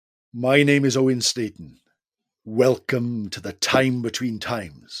My name is Owen Staten. Welcome to the time between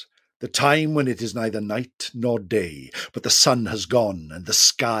times, the time when it is neither night nor day, but the sun has gone and the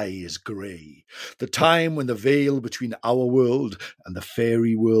sky is grey, the time when the veil between our world and the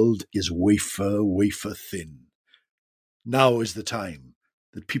fairy world is wafer thin. Now is the time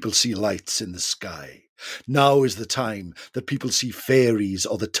that people see lights in the sky. Now is the time that people see fairies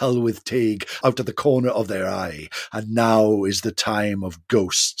or the Tylwyth Teg out of the corner of their eye. And now is the time of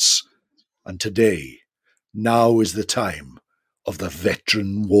ghosts. And today, now is the time of the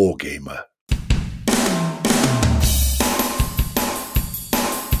veteran wargamer.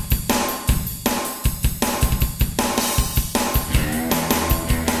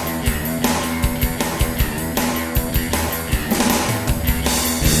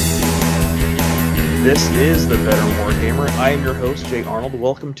 This is the Veteran Wargamer. I am your host, Jay Arnold.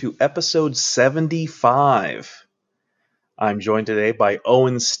 Welcome to episode 75. I'm joined today by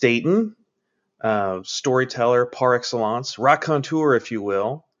Owen Staten, storyteller par excellence, raconteur, if you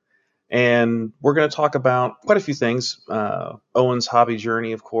will. And we're going to talk about quite a few things. Owen's hobby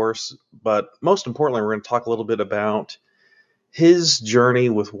journey, of course, but most importantly, we're going to talk a little bit about his journey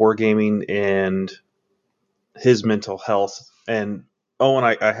with wargaming and his mental health. And Owen,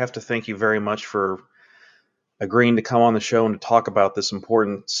 I have to thank you very much for agreeing to come on the show and to talk about this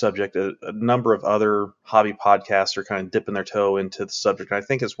important subject. A number of other hobby podcasts are kind of dipping their toe into the subject. I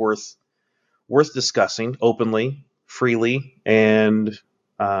think it's worth discussing openly, freely, and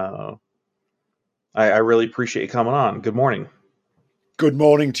I really appreciate you coming on. Good morning. Good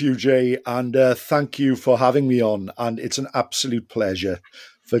morning to you, Jay, and thank you for having me on. And it's an absolute pleasure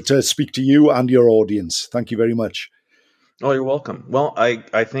to speak to you and your audience. Thank you very much. Oh, you're welcome. Well,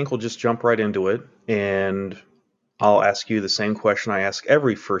 I think we'll just jump right into it, and I'll ask you the same question I ask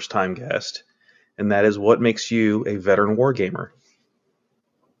every first-time guest, and that is, what makes you a veteran wargamer?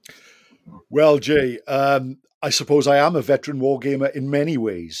 Well, Jay, I suppose I am a veteran wargamer in many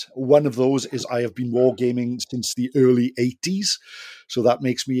ways. One of those is I have been wargaming since the early 80s. So that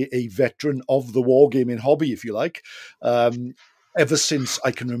makes me a veteran of the wargaming hobby, if you like. Ever since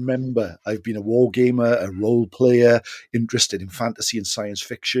I can remember, I've been a wargamer, a role player, interested in fantasy and science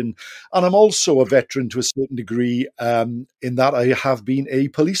fiction. And I'm also a veteran to a certain degree in that I have been a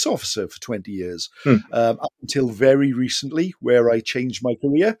police officer for 20 years, up until very recently, where I changed my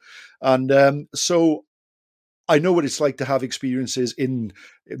career. And so I know what it's like to have experiences in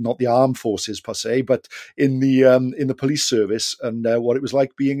not the armed forces per se, but in the police service, and what it was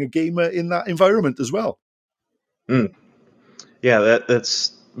like being a gamer in that environment as well. Yeah,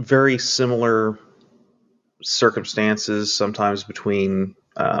 that's very similar circumstances sometimes between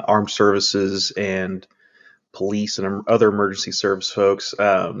armed services and police and other emergency service folks.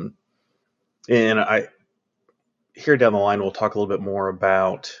 And I here down the line we'll talk a little bit more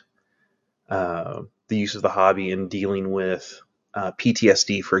about the use of the hobby in dealing with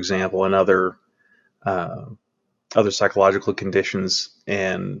PTSD, for example, and other psychological conditions.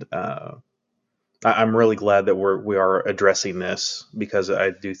 And I'm really glad that we are addressing this, because I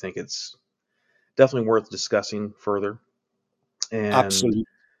do think it's definitely worth discussing further. And Absolutely.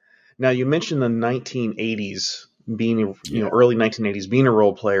 now you mentioned the 1980s being, early 1980s, being a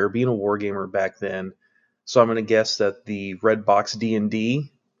role player, being a wargamer back then. So I'm going to guess that the Red Box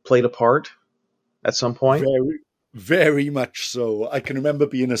D&D played a part at some point. Very, very much so. I can remember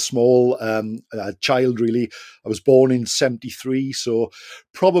being a small child, really. I was born in 73, so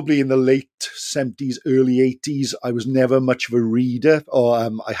probably in the late 70s, early 80s. I was never much of a reader, or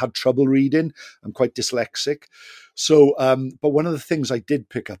I had trouble reading. I'm quite dyslexic. So, but one of the things I did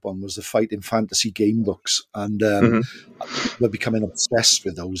pick up on was the Fighting Fantasy game books, and we're becoming obsessed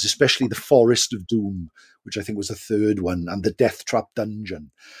with those, especially the Forest of Doom, which I think was the third one, and the Death Trap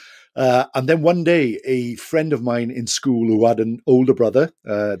Dungeon. And then one day, a friend of mine in school who had an older brother,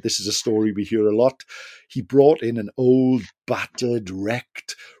 this is a story we hear a lot, he brought in an old, battered,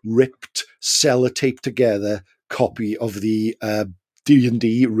 wrecked, ripped, sellotaped together copy of the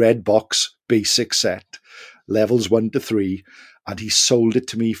D&D Red Box basic set, levels 1 to 3, and he sold it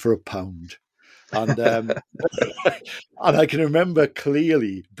to me for £1. And and I can remember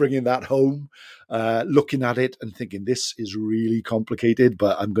clearly bringing that home, looking at it and thinking, this is really complicated,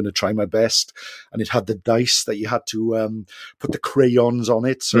 but I'm going to try my best. And it had the dice that you had to put the crayons on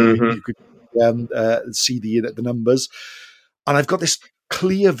it so you could see the numbers. And I've got this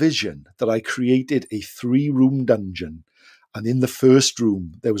clear vision that I created a 3-room dungeon. And in the first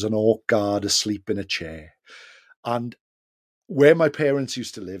room, there was an orc guard asleep in a chair. And where my parents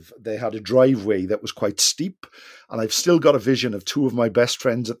used to live, they had a driveway that was quite steep, and I've still got a vision of two of my best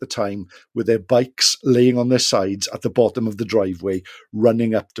friends at the time with their bikes laying on their sides at the bottom of the driveway,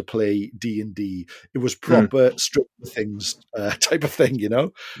 running up to play D&D. It was proper Stranger Things type of thing, Yeah,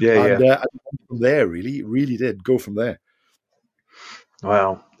 And yeah. I went from there, really did go from there.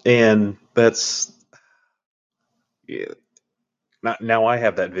 Wow. And that's yeah, now I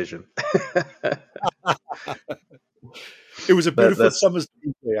have that vision. It was a beautiful That's summer's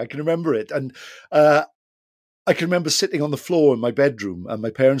day. I can remember it, and uh, I can remember sitting on the floor in my bedroom, and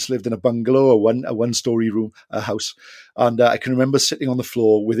my parents lived in a bungalow, a one-story room, a house, and I can remember sitting on the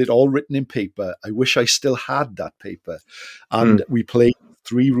floor with it all written in paper. I wish I still had that paper, and we played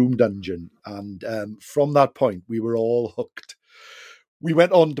 3 Room Dungeon, and from that point we were all hooked. We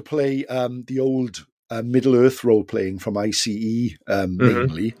went on to play the old Middle Earth role playing from ICE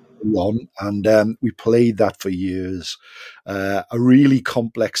mainly on, and we played that for years. A really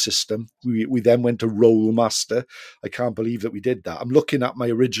complex system. We then went to Rollmaster. I can't believe that we did that. I'm looking at my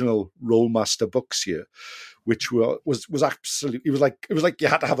original Rollmaster books here, which was absolutely, it was like you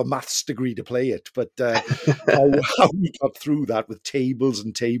had to have a maths degree to play it. But how we got through that with tables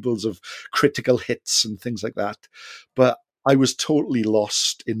and tables of critical hits and things like that. But I was totally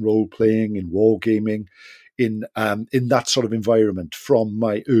lost in role playing, in wargaming, in that sort of environment from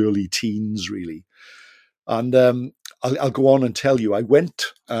my early teens, really. And I'll go on and tell you, I went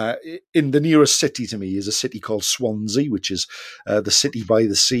in the nearest city to me is a city called Swansea, which is the city by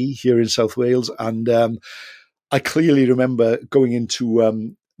the sea here in South Wales. And I clearly remember going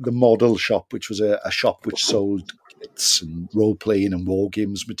into the model shop, which was a shop which sold kits and role playing and war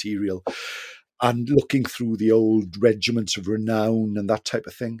games material, and looking through the old regiments of renown and that type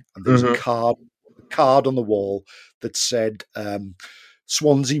of thing. And there was a card on the wall that said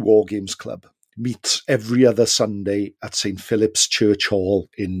Swansea War Games Club meets every other Sunday at St. Philip's Church Hall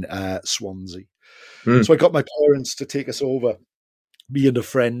in Swansea. So I got my parents to take us over, me and a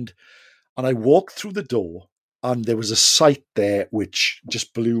friend, and I walked through the door, and there was a sight there which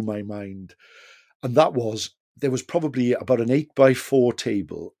just blew my mind. And that was, there was probably about an 8x4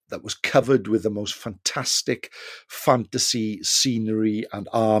 table that was covered with the most fantastic fantasy scenery and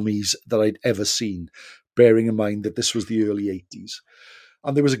armies that I'd ever seen, bearing in mind that this was the early 80s.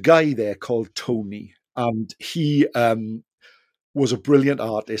 And there was a guy there called Tony, and he was a brilliant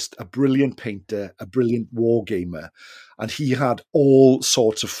artist, a brilliant painter, a brilliant war gamer, and he had all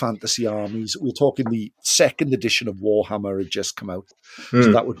sorts of fantasy armies. We're talking the second edition of Warhammer had just come out,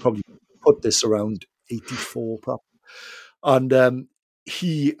 so that would probably put this around 84, probably. And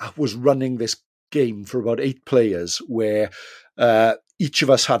he was running this game for about 8 players, where each of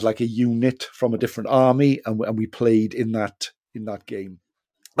us had like a unit from a different army, and we played in that game.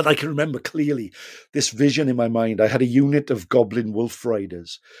 And I can remember clearly this vision in my mind. I had a unit of goblin wolf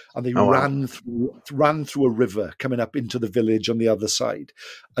riders, and they Oh, wow. ran through a river coming up into the village on the other side.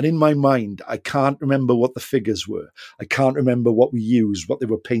 And in my mind, I can't remember what the figures were. I can't remember what we used, what they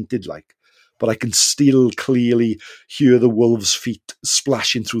were painted like. But I can still clearly hear the wolves' feet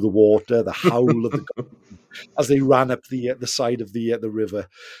splashing through the water, the howl of the as they ran up the side of the river,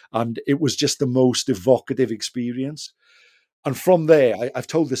 and it was just the most evocative experience. And from there, I've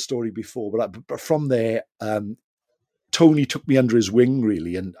told this story before, but from there, Tony took me under his wing,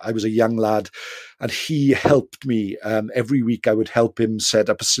 really. And I was a young lad, and he helped me. Every week, I would help him set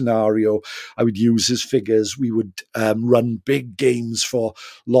up a scenario. I would use his figures. We would run big games for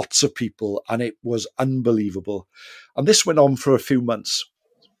lots of people, and it was unbelievable. And this went on for a few months.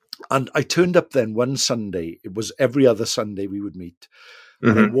 And I turned up then one Sunday. It was every other Sunday we would meet.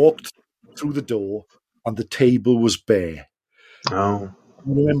 And I walked through the door, and the table was bare. Oh. I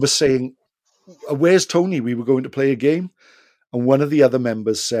remember saying, "Where's Tony? We were going to play a game." And one of the other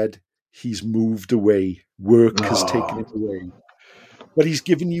members said, "He's moved away. Work has taken him away. But he's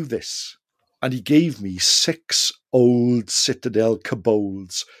given you this." And he gave me 6 old Citadel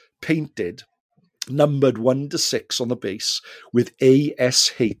kobolds, painted, numbered 1 to 6 on the base, with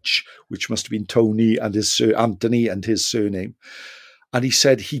ASH, which must have been Tony and Anthony and his surname. And he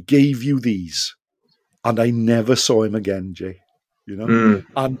said, he gave you these. And I never saw him again, Jay.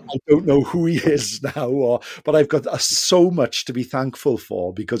 And I don't know who he is now, but I've got so much to be thankful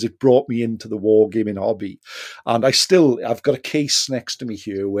for, because it brought me into the wargaming hobby. And I've got a case next to me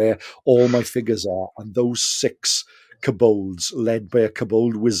here where all my figures are, and those 6 kobolds, led by a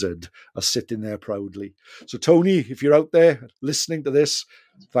kobold wizard, are sitting there proudly. So, Tony, if you're out there listening to this,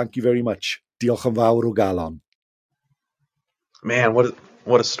 thank you very much. Diolch yn fawr o galon. Man,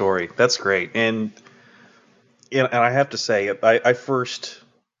 what a story. That's great. And I have to say, I first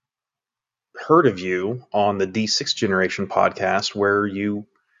heard of you on the D6 Generation podcast, where you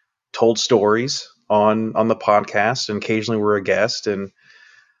told stories on the podcast, and occasionally were a guest. And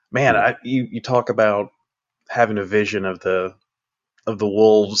man, you talk about having a vision of the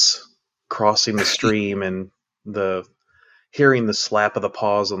wolves crossing the stream, and the hearing the slap of the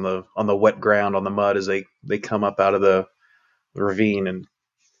paws on the wet ground, on the mud, as they come up out of the ravine. And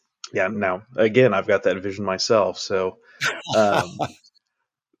yeah, now again, I've got that vision myself. Um,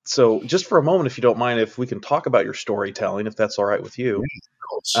 so just for a moment, if you don't mind, if we can talk about your storytelling, if that's all right with Yeah, you. of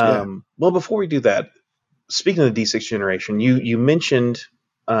course. Yeah. Well, before we do that, speaking of the D6 Generation, you mentioned,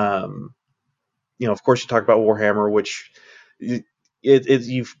 of course, you talk about Warhammer, which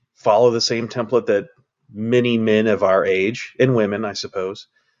you follow the same template that many men of our age, and women, I suppose,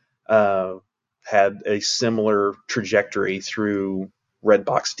 had a similar trajectory through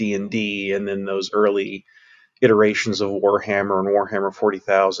Redbox D&D, and then those early iterations of Warhammer and Warhammer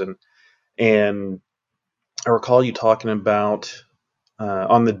 40,000. And I recall you talking about,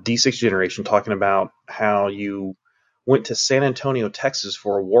 on the D6 Generation, talking about how you went to San Antonio, Texas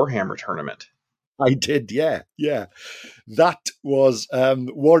for a Warhammer tournament. I did, yeah. That was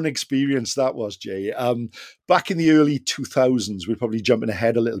what an experience that was, Jay. Back in the early 2000s, we're probably jumping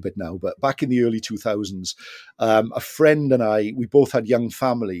ahead a little bit now, but back in the early 2000s, a friend and I, we both had young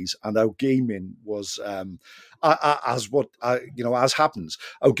families, and our gaming was, as happens,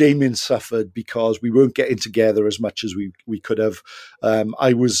 our gaming suffered because we weren't getting together as much as we could have.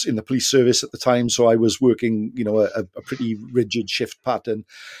 I was in the police service at the time, so I was working, a pretty rigid shift pattern.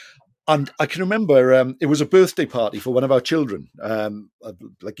 And I can remember it was a birthday party for one of our children,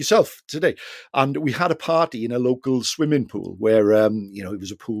 like yourself today. And we had a party in a local swimming pool where, it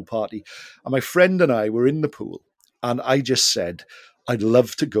was a pool party. And my friend and I were in the pool. And I just said, I'd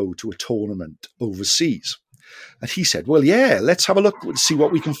love to go to a tournament overseas. And he said, well, yeah, let's have a look and see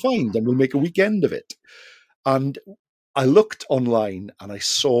what we can find. And we'll make a weekend of it. And I looked online and I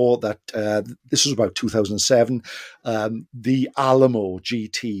saw that this was about 2007. The Alamo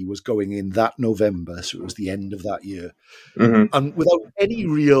GT was going in that November, so it was the end of that year. Mm-hmm. And without any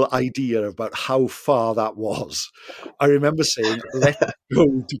real idea about how far that was, I remember saying, let's go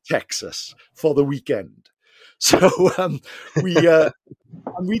to Texas for the weekend. So we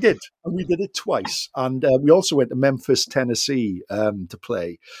did it twice. And we also went to Memphis, Tennessee to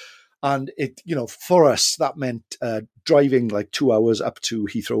play. And it, for us, that meant driving like 2 hours up to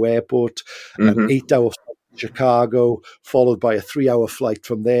Heathrow Airport, an 8-hour flight to Chicago, followed by a 3-hour flight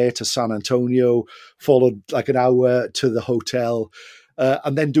from there to San Antonio, followed like an hour to the hotel,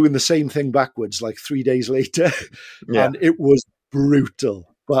 and then doing the same thing backwards, like 3 days later. Yeah. And it was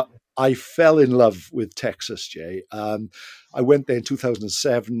brutal. But I fell in love with Texas, Jay. I went there in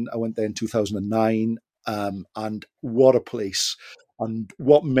 2007. I went there in 2009. And what a place. And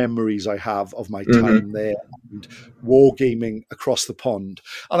what memories I have of my time there, and wargaming across the pond.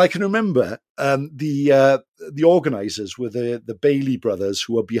 And I can remember the organisers were the Bailey brothers,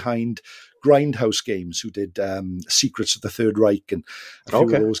 who were behind Grindhouse Games, who did Secrets of the Third Reich and a few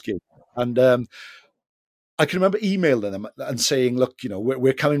of those games. And I can remember emailing them and saying, "Look,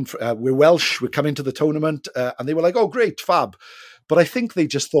 we're coming. We're Welsh. We're coming to the tournament." And they were like, "Oh, great, fab." But I think they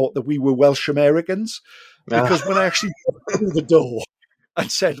just thought that we were Welsh Americans, because when I actually got through the door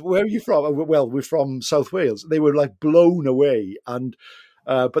and said, "Where are you from?" Well, we're from South Wales. They were like blown away. And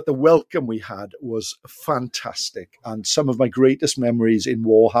but the welcome we had was fantastic. And some of my greatest memories in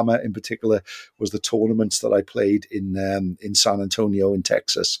Warhammer, in particular, was the tournaments that I played in San Antonio, in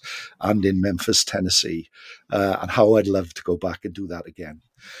Texas, and in Memphis, Tennessee, and how I'd love to go back and do that again.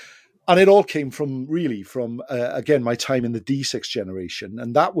 And it all came from again, my time in the D6 generation.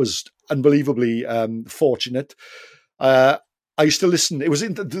 And that was unbelievably fortunate. I used to listen. It was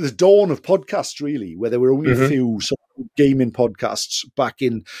in the dawn of podcasts, really, where there were only a few sort of gaming podcasts back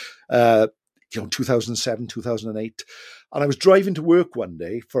in 2007, 2008. And I was driving to work one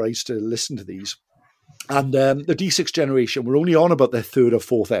day, for I used to listen to these. And the D6 generation were only on about their third or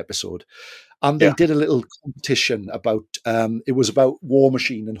fourth episode. And they did a little competition about, it was about War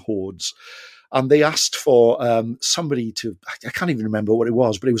Machine and Hordes. And they asked for somebody to, I can't even remember what it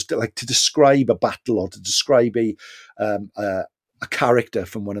was, but it was like to describe a battle or to describe a character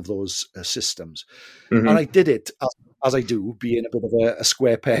from one of those systems. And I did it, as I do, being a bit of a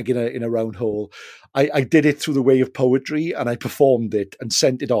square peg in a round hole. I did it through the way of poetry, and I performed it and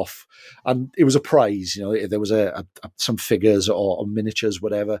sent it off. And it was a prize, there was some figures or miniatures,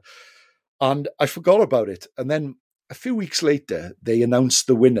 whatever. And I forgot about it. And then a few weeks later, they announced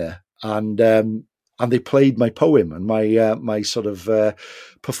the winner, and they played my poem and my sort of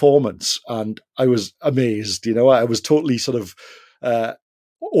performance. And I was amazed. I was totally sort of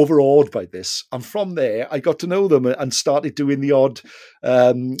overawed by this. And from there, I got to know them and started doing the odd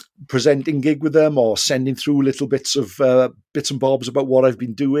presenting gig with them, or sending through little bits and bobs about what I've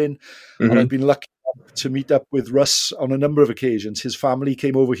been doing. And I've been lucky to meet up with Russ on a number of occasions. His family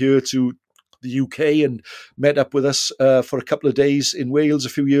came over here to the UK and met up with us for a couple of days in Wales a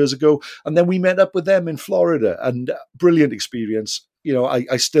few years ago. And then we met up with them in Florida, and brilliant experience.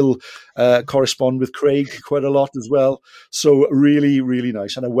 I still correspond with Craig quite a lot as well. So really, really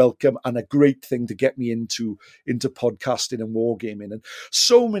nice, and a welcome and a great thing to get me into podcasting and wargaming. And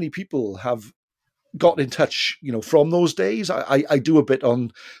so many people have got in touch, from those days. I do a bit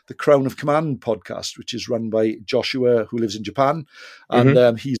on the Crown of Command podcast, which is run by Joshua, who lives in Japan.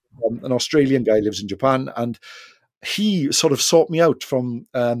 And he's an Australian guy, lives in Japan. And he sort of sought me out from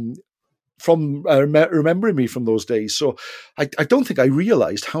remembering me from those days. So I don't think I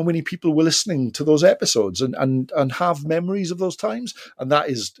realized how many people were listening to those episodes and have memories of those times. And that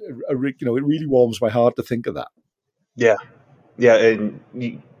is, it really warms my heart to think of that. Yeah. Yeah. And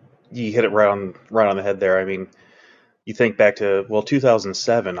you hit it right on the head there. I mean, you think back to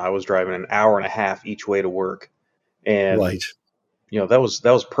 2007. I was driving an hour and a half each way to work, and right. That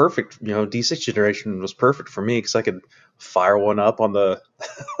was perfect. D6 generation was perfect for me because I could fire one up on the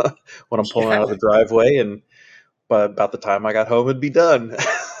when I'm pulling out of the driveway, and by about the time I got home, it'd be done.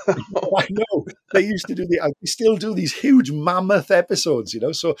 I know they used to they still do these huge mammoth episodes,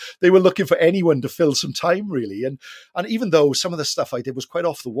 so they were looking for anyone to fill some time, really. And even though some of the stuff I did was quite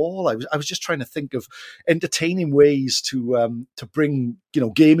off the wall, I was just trying to think of entertaining ways to bring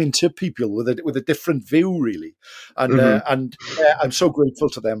gaming to people with a different view, really. And I'm so grateful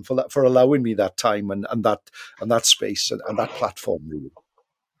to them for allowing me that time and that space and that platform, really.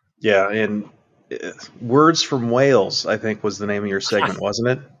 Yeah, and Words from Wales, I think, was the name of your segment, wasn't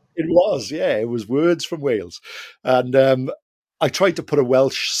it? It was, yeah. It was Words from Wales, and I tried to put a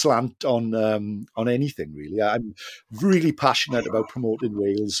Welsh slant on anything, really. I'm really passionate about promoting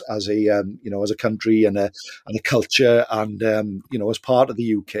Wales as a country and a culture, and as part of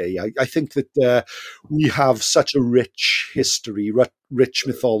the UK. I think that we have such a rich history, rich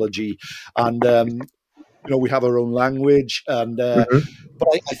mythology, and we have our own language, and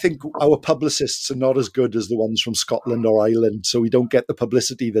but I think our publicists are not as good as the ones from Scotland or Ireland, so we don't get the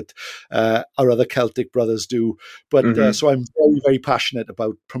publicity that our other Celtic brothers do. But so I'm very, very passionate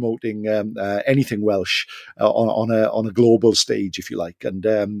about promoting anything Welsh on a global stage, if you like, and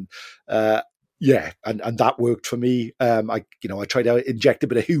that worked for me. I try to inject a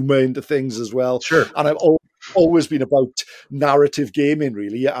bit of humor into things as well. Sure. And I've always been about narrative gaming,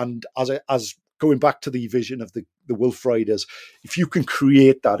 really, and as going back to the vision of the Wolf Riders, if you can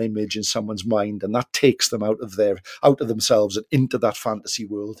create that image in someone's mind, and that takes them out of themselves and into that fantasy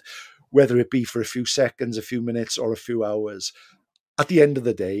world, whether it be for a few seconds, a few minutes, or a few hours, at the end of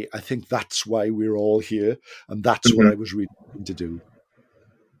the day, I think that's why we're all here, and that's what I was really trying to do.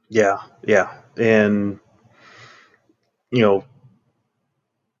 Yeah, and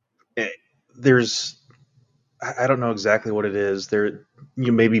there's, I don't know exactly what it is there.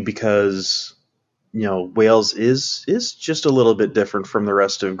 Maybe because Wales is just a little bit different from the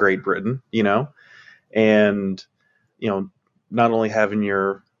rest of Great Britain, and not only having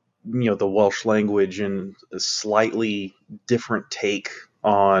your the Welsh language and a slightly different take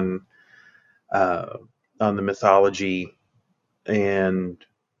on the mythology and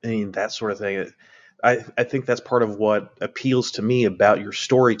that sort of thing. I think that's part of what appeals to me about your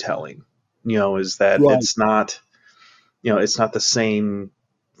storytelling, is that Right. it's not the same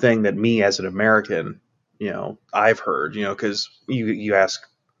thing that me as an American, I've heard, because you ask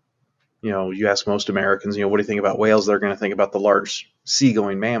most Americans, what do you think about Wales? They're going to think about the large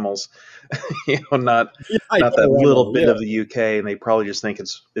seagoing mammals, not that little bit of the UK, and they probably just think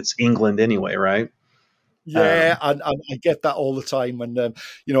it's England anyway, right? Yeah, and I get that all the time. And,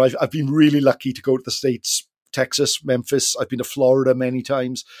 I've been really lucky to go to the States, Texas, Memphis. I've been to Florida many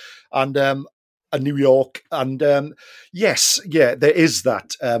times, and New York. And yes, there is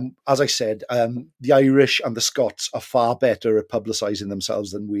that. As I said, the Irish and the Scots are far better at publicizing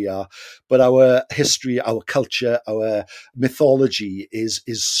themselves than we are. But our history, our culture, our mythology is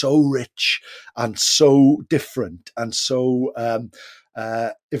so rich and so different and so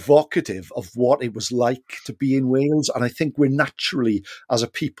evocative of what it was like to be in Wales. And I think we're naturally, as a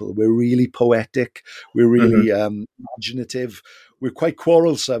people, we're really poetic, we're really imaginative, we're quite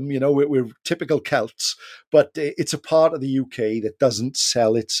quarrelsome, we're typical Celts, but it's a part of the UK that doesn't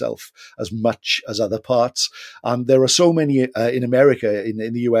sell itself as much as other parts. And there are so many in America, in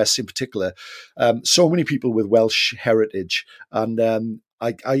the US in particular, so many people with Welsh heritage. And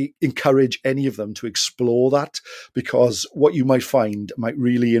I encourage any of them to explore that, because what you might find might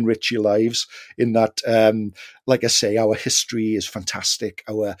really enrich your lives in that, like I say, our history is fantastic.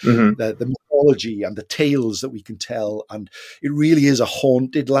 The mythology and the tales that we can tell, and it really is a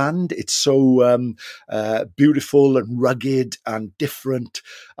haunted land. It's so beautiful and rugged and different,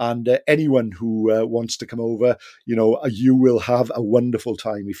 and anyone who wants to come over, you will have a wonderful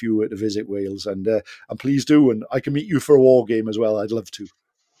time if you were to visit Wales, and please do, and I can meet you for a war game as well. I'd love to.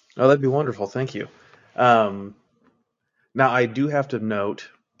 Oh, that'd be wonderful. Thank you. Now, I do have to note,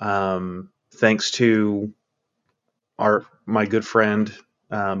 thanks to my good friend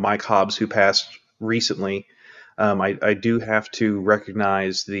Mike Hobbs, who passed recently, I do have to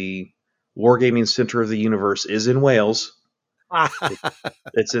recognize the Wargaming Center of the Universe is in Wales.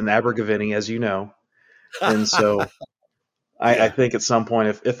 It's in Abergavenny, as you know, and so I think at some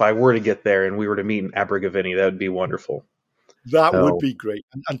point, if I were to get there and we were to meet in Abergavenny, that would be wonderful. That would be great.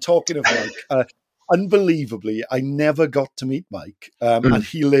 And talking of Mike, unbelievably, I never got to meet Mike, and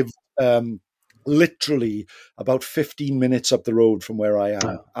he lived literally about 15 minutes up the road from where I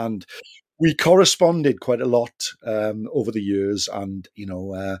am, and we corresponded quite a lot over the years. And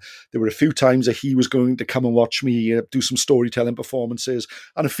there were a few times that he was going to come and watch me do some storytelling performances,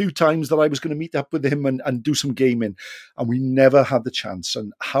 and a few times that I was going to meet up with him and do some gaming, and we never had the chance.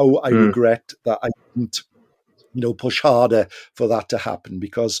 And how I regret that I didn't push harder for that to happen,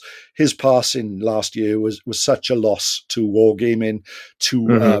 because his passing last year was such a loss to wargaming, to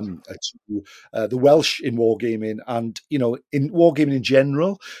the Welsh in wargaming, and in wargaming in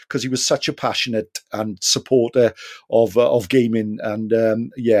general, because he was such a passionate and supporter of gaming, and a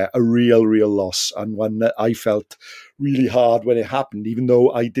real loss, and one that I felt really hard when it happened, even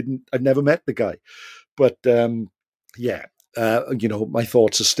though I'd never met the guy, but my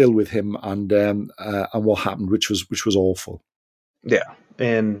thoughts are still with him and what happened, which was awful. Yeah,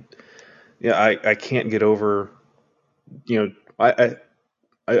 and I can't get over. I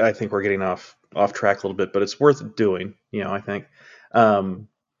think we're getting off track a little bit, but it's worth doing. I think,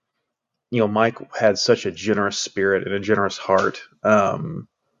 Mike had such a generous spirit and a generous heart.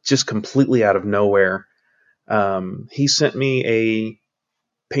 Just completely out of nowhere, he sent me a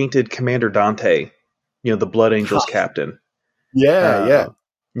painted Commander Dante, the Blood Angels captain. Yeah.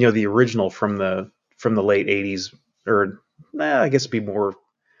 The original from the late 80s, or I guess it'd be more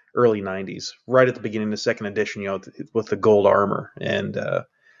early 90s, right at the beginning of the second edition, with the gold armor, and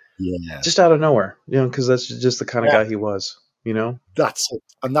just out of nowhere, because that's just the kind of guy he was, That's it.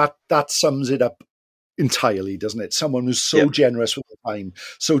 And that sums it up entirely, doesn't it? Someone who's so generous with the time,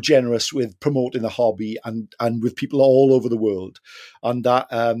 so generous with promoting the hobby, and with people all over the world, and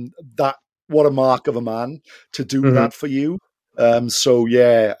that what a mark of a man to do that for you.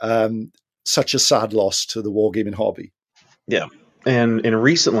 Such a sad loss to the wargaming hobby. Yeah, and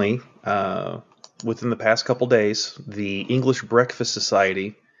recently, within the past couple days, the English Breakfast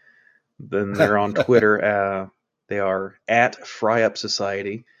Society, then they're on Twitter. They are at Fry Up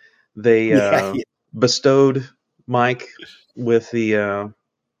Society. They bestowed Mike with the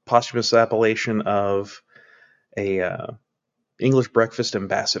posthumous appellation of a English Breakfast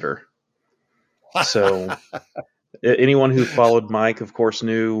Ambassador. So anyone who followed Mike, of course,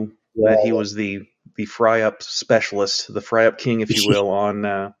 knew that he was the Fry Up specialist, the Fry Up king, if you will,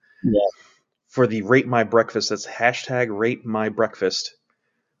 on for the Rate My Breakfast. That's hashtag Rate My Breakfast.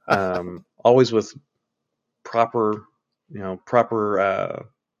 Always with proper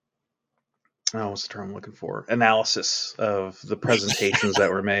what's the term I'm looking for? Analysis of the presentations that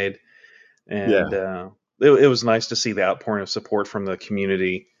were made, and it was nice to see the outpouring of support from the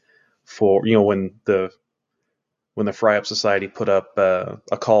community for when the Fry Up Society put up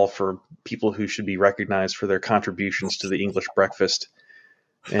a call for people who should be recognized for their contributions to the English breakfast,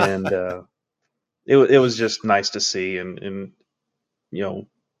 and it was just nice to see, and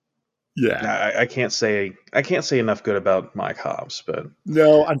I can't say enough good about Mike Hobbs, but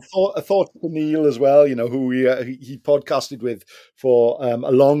no, and thought to Neil as well, who he podcasted with for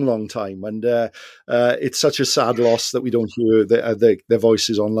a long time, and it's such a sad loss that we don't hear their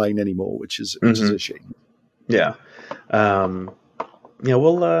voices online anymore, which is a shame. Yeah.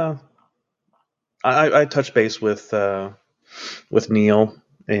 We'll I touched base with Neil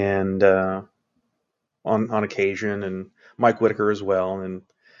and on occasion, and Mike Whitaker as well, and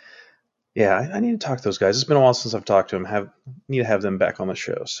I need to talk to those guys. It's been a while since I've talked to them. Need to have them back on the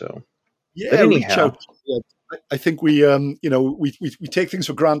show. So reach out. I think we take things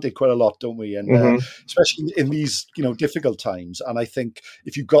for granted quite a lot, don't we? And especially in these difficult times. And I think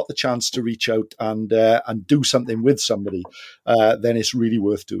if you've got the chance to reach out and do something with somebody, then it's really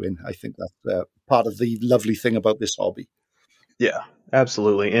worth doing. I think that's part of the lovely thing about this hobby. Yeah,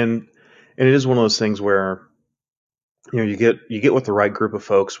 absolutely. And it is one of those things where, you get with the right group of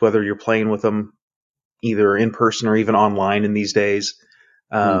folks, whether you're playing with them either in person or even online in these days,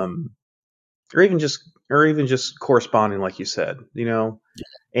 Mm. um, or even just corresponding, like you said,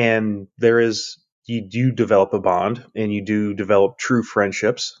 and you do develop a bond and you do develop true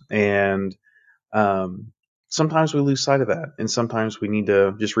friendships, and um, sometimes we lose sight of that, and sometimes we need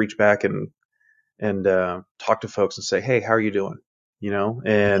to just reach back and talk to folks and say, hey, how are you doing? Yeah,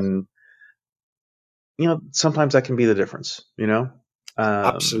 And sometimes that can be the difference. Um,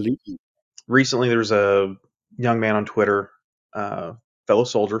 absolutely. Recently there's a young man on Twitter, fellow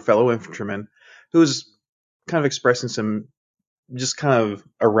soldier, fellow infantryman, who's kind of expressing some just kind of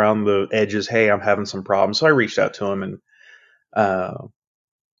around the edges. Hey, I'm having some problems. So I reached out to him, and uh,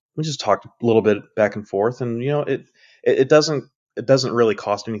 we just talked a little bit back and forth. And it doesn't really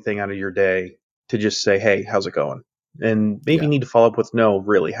cost anything out of your day to just say, hey, how's it going? And maybe Yeah, you need to follow up with, no,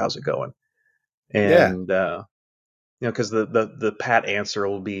 really, how's it going? yeah, And because the pat answer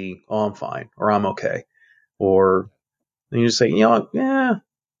will be, oh, I'm fine, or I'm okay, or and you just say, yeah,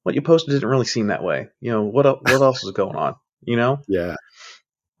 what you posted didn't really seem that way. What else is going on? You know, yeah,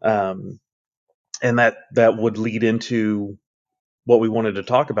 um, and that would lead into what we wanted to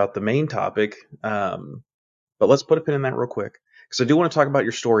talk about, the main topic. But let's put a pin in that real quick, because I do want to talk about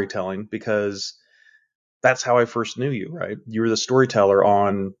your storytelling, because that's how I first knew you. Right, you were the storyteller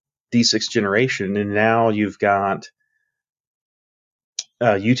on D6 Generation, and now you've got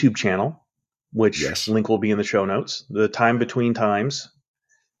a YouTube channel, which yes, link will be in the show notes. The Time Between Times,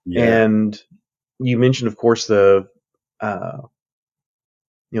 yeah. and you mentioned, of course, uh,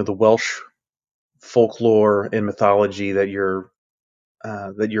 the Welsh folklore and mythology that you're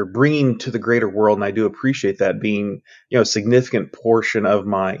bringing to the greater world, and I do appreciate that. Being a significant portion of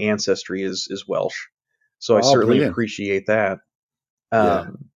my ancestry is Welsh, so I Oh, certainly brilliant. appreciate that. Yeah.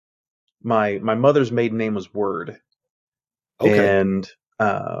 Um, my mother's maiden name was Word, Okay. and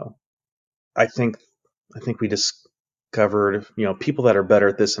uh, I think I think we discovered, people that are better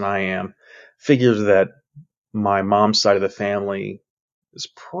at this than I am, figures that my mom's side of the family is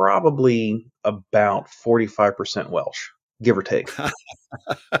probably about 45% Welsh, give or take.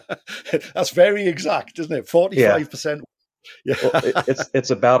 That's very exact, isn't it? Yeah. 45%. Yeah. Well, it's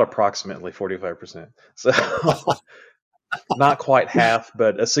about approximately 45%. So not quite half,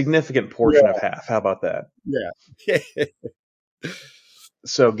 but a significant portion of Yeah. half. How about that? Yeah.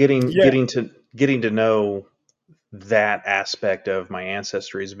 So getting Yeah. getting to know that aspect of my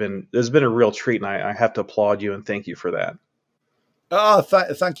ancestry has been a real treat, and I have to applaud you and thank you for that.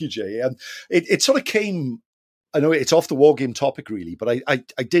 Thank you, Jay. It sort of came. I know it's off the war game topic, really, but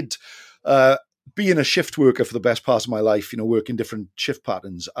I did. Uh, Being a shift worker for the best part of my life, working different shift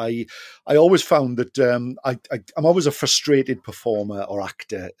patterns, I always found that I'm always a frustrated performer or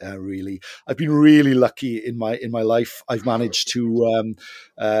actor. Really, I've been really lucky in my life. I've managed to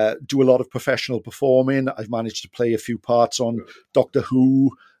do a lot of professional performing. I've managed to play a few parts on Doctor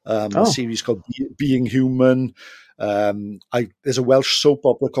Who, a Oh, series called Being Human. There's a Welsh soap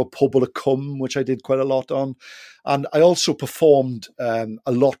opera called Pobl y Cwm, which I did quite a lot on, and I also performed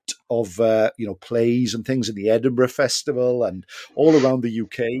a lot of plays and things at the Edinburgh Festival and all around the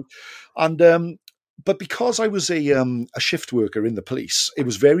UK, and but because I was a shift worker in the police, it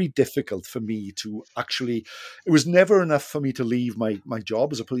was very difficult for me to actually. It was never enough for me to leave my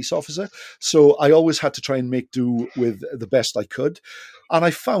job as a police officer, so I always had to try and make do with the best I could. And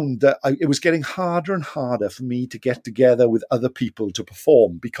I found that it was getting harder and harder for me to get together with other people to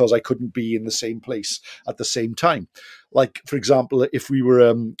perform because I couldn't be in the same place at the same time. Like, for example, if we were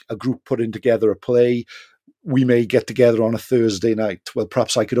a group putting together a play, we may get together on a Thursday night. Well,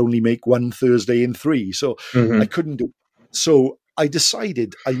 perhaps I could only make one Thursday in three. So I hmm, couldn't do. So I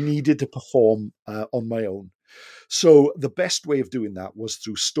decided I needed to perform on my own. So the best way of doing that was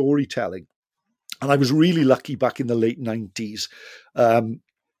through storytelling. And I was really lucky back in the late 90s. Um,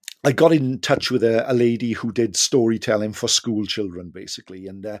 I got in touch with a lady who did storytelling for school children, basically,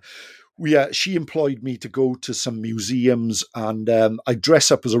 and she employed me to go to some museums, and I dress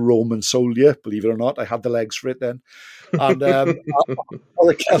up as a Roman soldier. Believe it or not, I had the legs for it then, and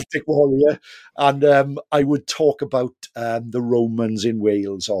or a Celtic warrior, and I would talk about the Romans in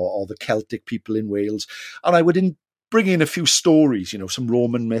Wales or the Celtic people in Wales, and I would bring in a few stories, some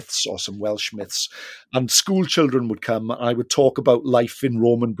Roman myths or some Welsh myths, and school children would come. And I would talk about life in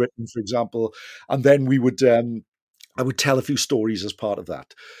Roman Britain, for example, and then I would tell a few stories as part of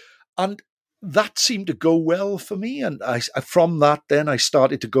that, and that seemed to go well for me. And from that, then I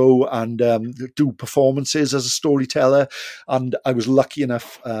started to go and do performances as a storyteller. And I was lucky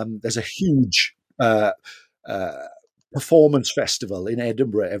enough. There's a huge uh, performance festival in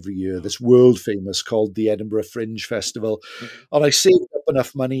Edinburgh every year, this world famous called the Edinburgh Fringe Festival. And I saved up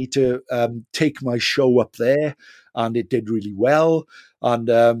enough money to take my show up there, and it did really well.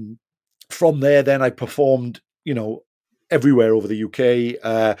 And from there, then I performed, everywhere over the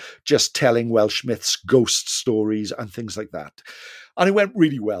UK, just telling Welsh myths, ghost stories, and things like that. And it went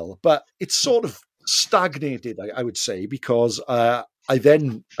really well, but it sort of stagnated, I would say, because I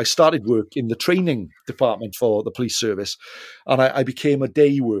started work in the training department for the police service, and I became a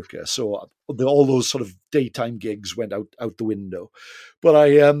day worker. So all those sort of daytime gigs went out the window. But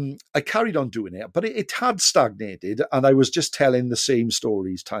I carried on doing it, but it had stagnated, and I was just telling the same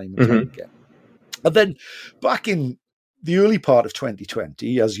stories time and time again. And then back in the early part of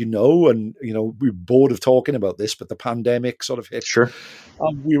 2020, as you know, and we're bored of talking about this, but the pandemic sort of hit. Sure.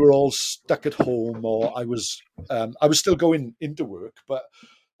 And we were all stuck at home, or I was still going into work, but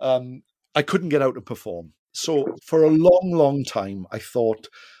I couldn't get out and perform. So for a long, long time, I thought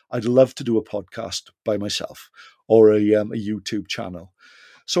I'd love to do a podcast by myself or a YouTube channel.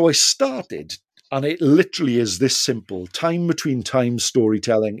 So I started, and it literally is this simple. Time Between Times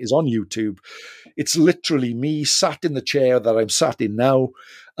Storytelling is on YouTube. It's literally me sat in the chair that I'm sat in now,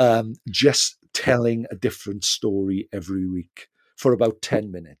 just telling a different story every week for about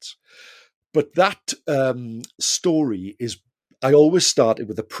 10 minutes. But that story is, I always started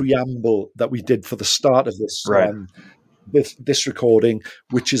with a preamble that we did for the start of this, Right. this recording,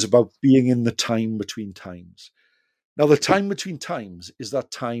 which is about being in the time between times. Now, the time between times is that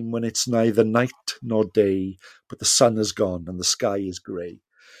time when it's neither night nor day, but the sun has gone and the sky is grey.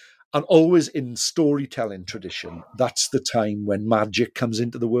 And always in storytelling tradition, that's the time when magic comes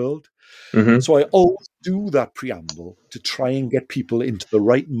into the world. So I always do that preamble to try and get people into the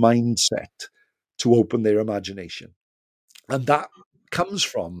right mindset to open their imagination. And that comes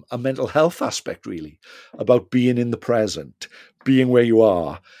from a mental health aspect, really, about being in the present, being where you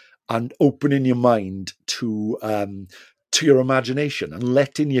are, and opening your mind to your imagination and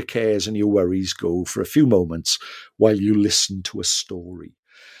letting your cares and your worries go for a few moments while you listen to a story.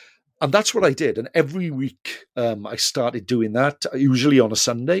 And that's what I did. And every week I started doing that. Usually on a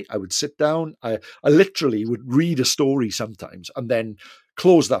Sunday, I would sit down. I literally would read a story sometimes and then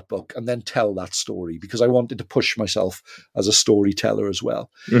close that book and then tell that story, because I wanted to push myself as a storyteller as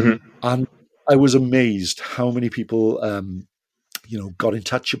well. And I was amazed how many people got in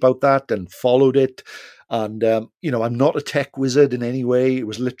touch about that and followed it. And, I'm not a tech wizard in any way. It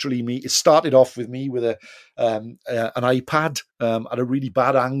was literally me. It started off with me with an iPad at a really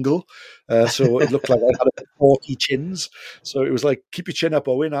bad angle. So it looked like I had 40 chins. So it was like, keep your chin up,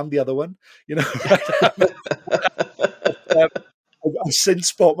 Owen, and the other one. I've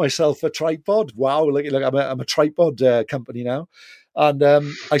since bought myself a tripod. Wow, look, I'm a tripod company now. And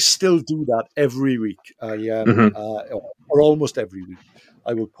I still do that every week. Or almost every week.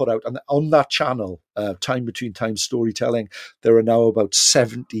 I will put out, and on that channel, Time Between Times Storytelling, there are now about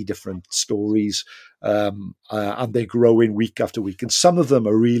 70 different stories, and they're growing week after week. And some of them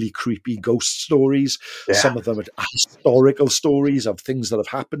are really creepy ghost stories. Yeah. Some of them are historical stories of things that have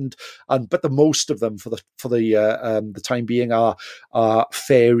happened, but the most of them, for the time being, are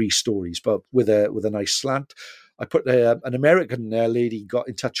fairy stories, but with a nice slant. I put an American lady got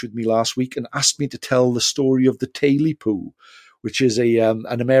in touch with me last week and asked me to tell the story of the Taily Poo, which is an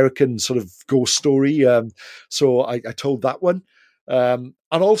American sort of ghost story. So I told that one. And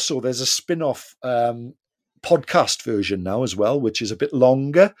also there's a spin-off podcast version now as well, which is a bit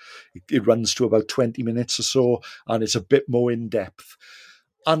longer. It runs to about 20 minutes or so, and it's a bit more in-depth.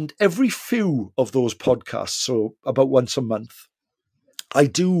 And every few of those podcasts, so about once a month, I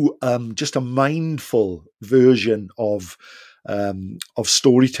do just a mindful version of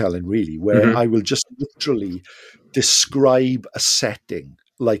storytelling, really, where I will just literally describe a setting,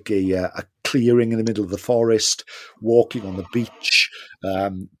 like a clearing in the middle of the forest, walking on the beach,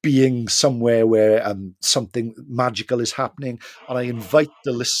 being somewhere where something magical is happening, and I invite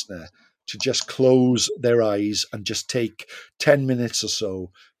the listener to just close their eyes and just take 10 minutes or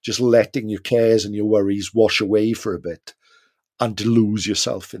so, just letting your cares and your worries wash away for a bit, and to lose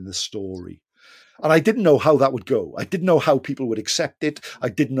yourself in the story. And I didn't know how that would go. I didn't know how people would accept it. I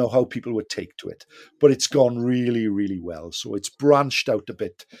didn't know how people would take to it. But it's gone really, really well. So it's branched out a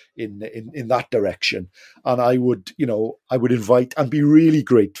bit in that direction. And I would invite and be really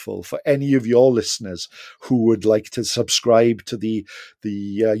grateful for any of your listeners who would like to subscribe to the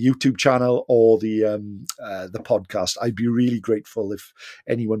YouTube channel or the podcast. I'd be really grateful if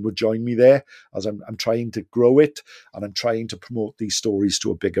anyone would join me there, as I'm trying to grow it and I'm trying to promote these stories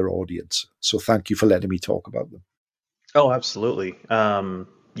to a bigger audience. So thank you for letting me talk about them. Oh, absolutely.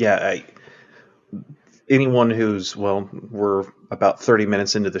 anyone who's, well, we're about 30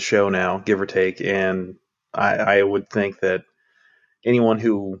 minutes into the show now, give or take, and I would think that anyone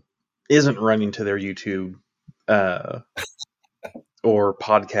who isn't running to their YouTube uh, or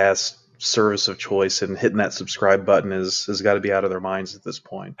podcast service of choice and hitting that subscribe button has got to be out of their minds at this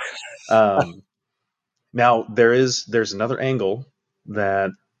point. Um, Now there's another angle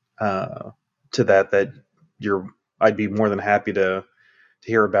that to that I'd be more than happy to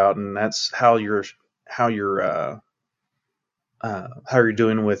hear about, and that's how you're how you're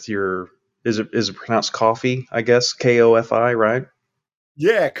doing with your, is it pronounced coffee? I guess KOFI, right?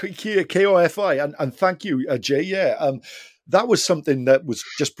 Yeah, KOFI, and thank you, Jay. Yeah, that was something that was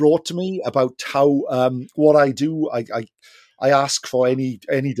just brought to me about how what I do. I ask for any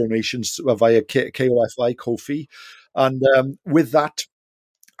donations via KOFI Kofi, and with that,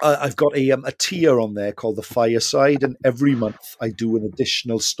 I've got a tier on there called the Fireside, and every month I do an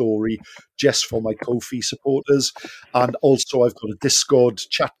additional story just for my Ko-fi supporters. And also, I've got a Discord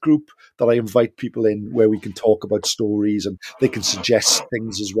chat group that I invite people in where we can talk about stories and they can suggest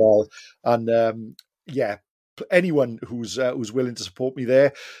things as well. And yeah, anyone who's willing to support me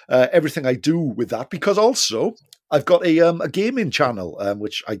there, everything I do with that, because also I've got a gaming channel,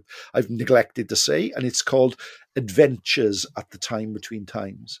 which I've neglected to say, and it's called Adventures at the Time Between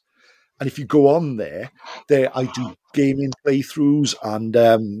Times. And if you go on there I do gaming playthroughs, and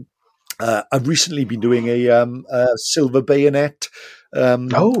I've recently been doing a Silver Bayonet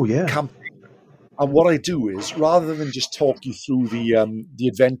Oh yeah. campaign. And what I do is, rather than just talk you through the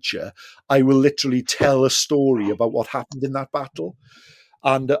adventure, I will literally tell a story about what happened in that battle.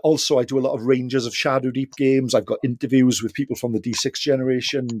 And also, I do a lot of Rangers of Shadowdeep games. I've got interviews with people from the D6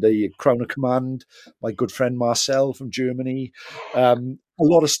 generation, the Crown of Command, my good friend Marcel from Germany. A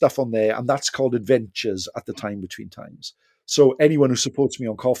lot of stuff on there, and that's called Adventures at the Time Between Times. So anyone who supports me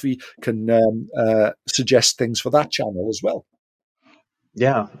on Coffee can suggest things for that channel as well.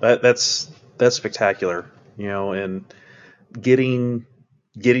 Yeah, that's spectacular. And getting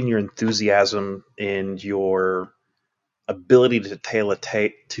your enthusiasm and your ability to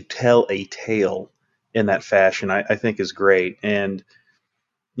tell a tale in that fashion, I think is great. And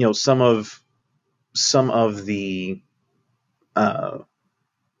some of the uh,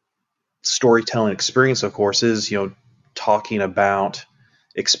 storytelling experience, of course, is talking about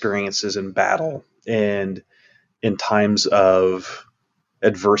experiences in battle and in times of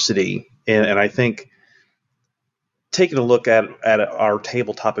adversity. And I think taking a look at our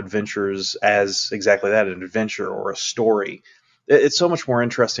tabletop adventures as exactly that, an adventure or a story, it's so much more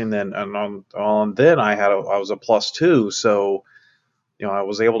interesting than, and on then I was a +2, so I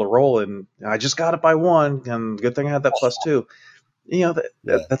was able to roll, and I just got it by 1, and good thing I had that +2. Yeah.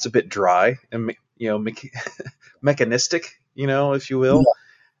 That's a bit dry and mechanistic, if you will.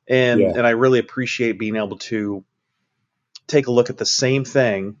 Yeah. Yeah. And I really appreciate being able to take a look at the same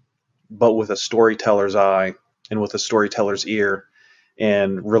thing, but with a storyteller's eye and with a storyteller's ear,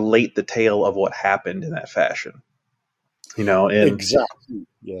 and relate the tale of what happened in that fashion. And Exactly.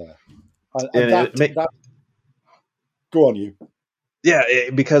 Yeah. And and that go on, you. yeah,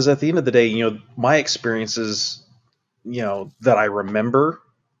 because at the end of the day, my experiences, that I remember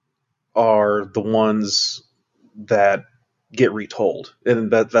are the ones that get retold, and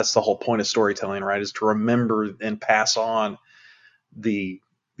that's the whole point of storytelling, right? Is to remember and pass on the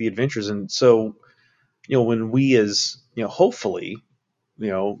adventures. And so, when we, as hopefully,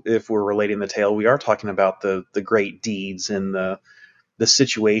 if we're relating the tale, we are talking about the great deeds and the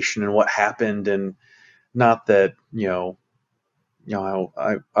situation and what happened, and not that I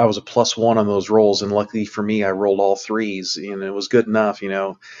was a +1 on those rolls, and luckily for me, I rolled all threes, and it was good enough. you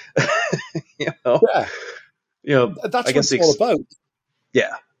know, Yeah. I That's what guess it's all about.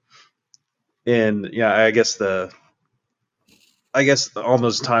 yeah, and yeah, I guess on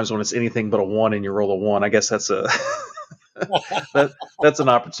those times when it's anything but a 1 and you roll a 1, I guess that's a that that's an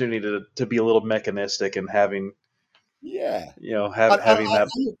opportunity to be a little mechanistic and having Yeah. having that.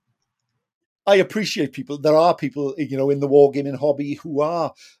 I appreciate people. There are people, in the wargaming hobby who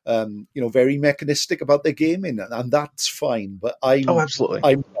are, very mechanistic about their gaming, and that's fine. But Oh, absolutely.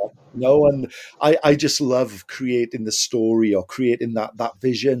 I'm not, and I just love creating the story or creating that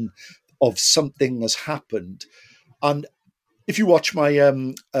vision of something has happened. And if you watch my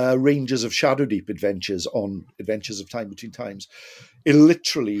Rangers of Shadowdeep adventures on Adventures of Time Between Times, it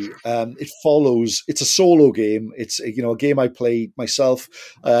literally it follows. It's a solo game. It's a game I play myself,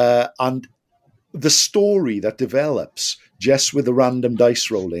 and the story that develops just with the random dice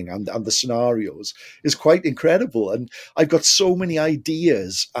rolling and the scenarios is quite incredible. And I've got so many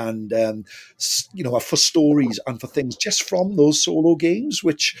ideas and, for stories and for things just from those solo games,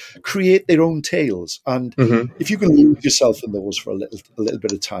 which create their own tales. And Mm-hmm. if you can lose yourself in those for a little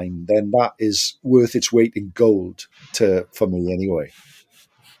bit of time, then that is worth its weight in gold for me anyway.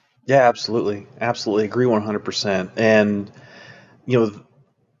 Yeah, absolutely. Absolutely agree 100%. And,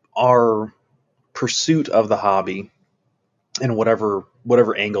 our pursuit of the hobby and whatever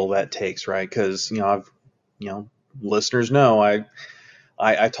angle that takes, right? Because, listeners know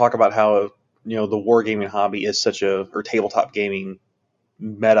I talk about how, the wargaming hobby is or tabletop gaming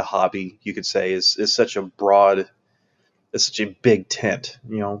meta hobby, you could say, is such a broad, it's such a big tent,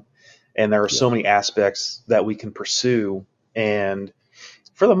 and there are Yeah. so many aspects that we can pursue. And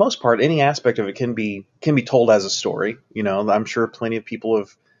for the most part, any aspect of it can be told as a story. I'm sure plenty of people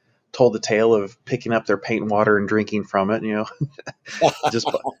have told the tale of picking up their paint and water and drinking from it, just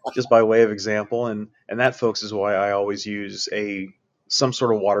by, just by way of example. And that, folks, is why I always use some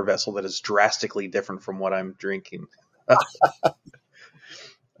sort of water vessel that is drastically different from what I'm drinking.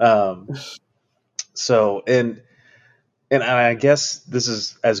 um, so and I guess this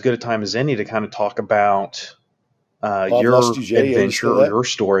is as good a time as any to kind of talk about I've lost your you, Jay. Are you adventure still or there? your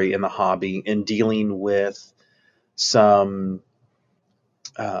story in the hobby in dealing with some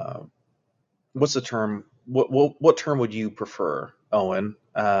what's the term? What term would you prefer, Owen?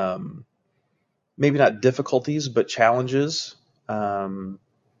 Maybe not difficulties, but challenges. Um,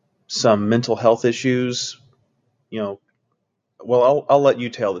 some mental health issues. You know, well, I'll let you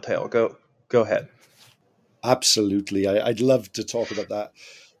tell the tale. Go ahead. Absolutely. I'd love to talk about that.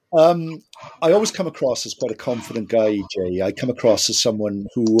 Um, I always come across as quite a confident guy, Jay. I come across as someone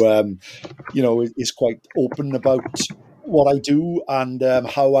who, is quite open about what I do and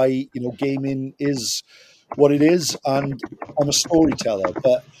how gaming is what it is. And I'm a storyteller.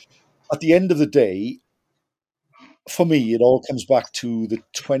 But at the end of the day, for me, it all comes back to the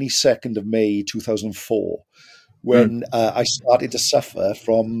 22nd of May, 2004, Mm, when I started to suffer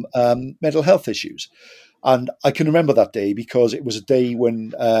from mental health issues. And I can remember that day because it was a day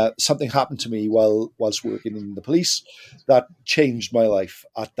when something happened to me whilst working in the police that changed my life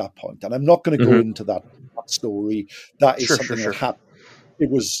at that point. And I'm not going to go hmm. into that story. That is Sure, sure, something that sure. happened.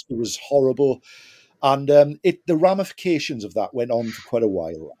 It was horrible, and the ramifications of that went on for quite a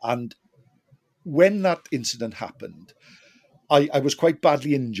while. And when that incident happened, I was quite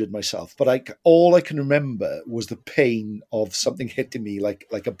badly injured myself, but all I can remember was the pain of something hitting me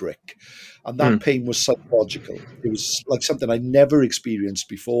like a brick, and that Mm, pain was psychological. It was like something I never experienced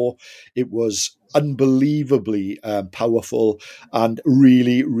before. It was unbelievably powerful and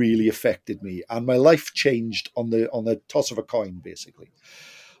really, really affected me, and my life changed on the toss of a coin, basically.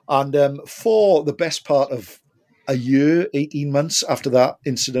 And for the best part of a year, 18 months after that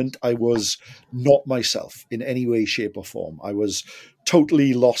incident, I was not myself in any way, shape, or form. I was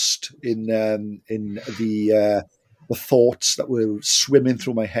totally lost in the thoughts that were swimming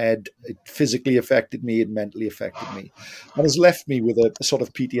through my head. It physically affected me, it mentally affected me, and has left me with a sort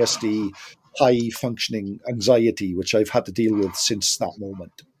of PTSD, high functioning anxiety, which I've had to deal with since that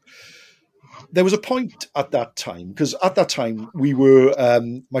moment. There was a point at that time because at that time we were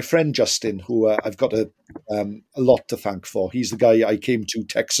my friend Justin, who I've got a lot to thank for. He's the guy I came to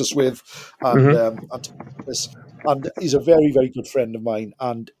Texas with, and hmm. and this, and he's a very very good friend of mine.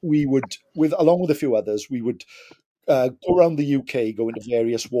 And we would, with along with a few others, we would go around the UK, go into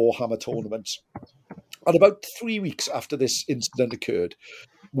various Warhammer tournaments. And about 3 weeks after this incident occurred,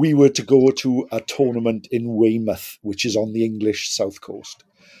 we were to go to a tournament in Weymouth, which is on the English south coast.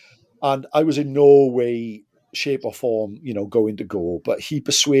 And I was in no way, shape, or form, going to go, but he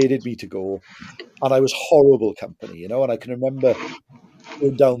persuaded me to go. And I was horrible company, and I can remember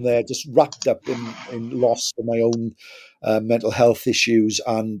going down there just wrapped up in loss of my own mental health issues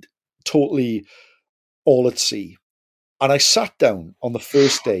and totally all at sea. And I sat down on the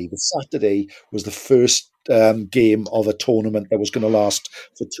first day. The Saturday was the first game of a tournament that was going to last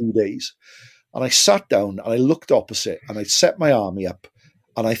for 2 days. And I sat down and I looked opposite and I set my army up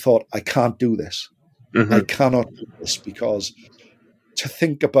and I thought, I can't do this. I Hmm. cannot do this because to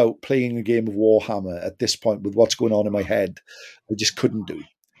think about playing a game of Warhammer at this point with what's going on in my head, I just couldn't do.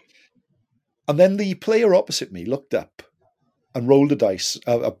 And then the player opposite me looked up and rolled a dice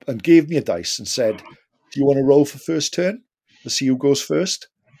and gave me a dice and said, "Do you want to roll for first turn? Let's see who goes first."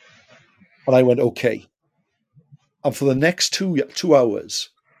 And I went, "Okay." And for the next two hours,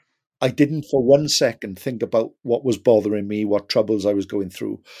 I didn't for 1 second think about what was bothering me, what troubles I was going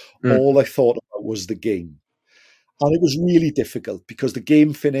through. Mm, All I thought about was the game. And it was really difficult because the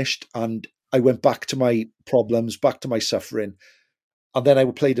game finished and I went back to my problems, back to my suffering, and then I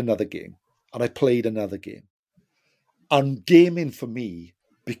played another game, and I played another game. And gaming for me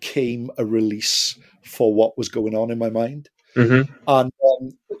became a release for what was going on in my mind. Mm-hmm. And,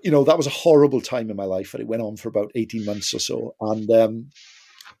 that was a horrible time in my life. And it went on for about 18 months or so. And,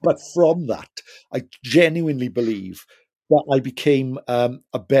 but from that, I genuinely believe that I became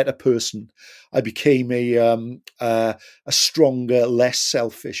a better person. I became a stronger, less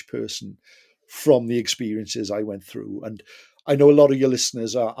selfish person from the experiences I went through. And I know a lot of your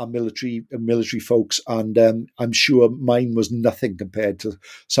listeners are military folks, and I'm sure mine was nothing compared to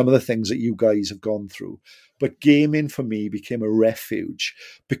some of the things that you guys have gone through. But gaming for me became a refuge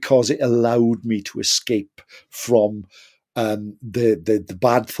because it allowed me to escape from the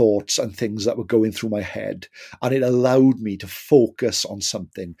bad thoughts and things that were going through my head, and it allowed me to focus on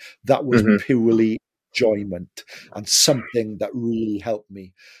something that was Mm-hmm. purely enjoyment and something that really helped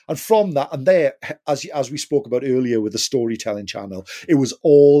me. And from that, and there, as we spoke about earlier with the storytelling channel, it was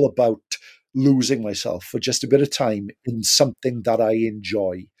all about losing myself for just a bit of time in something that I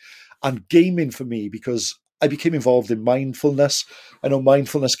enjoy. And gaming for me, because I became involved in mindfulness. I know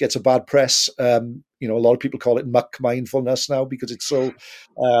mindfulness gets a bad press. A lot of people call it muck mindfulness now because it's so,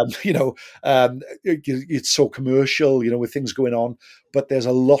 it's so commercial, with things going on. But there's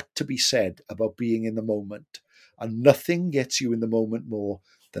a lot to be said about being in the moment. And nothing gets you in the moment more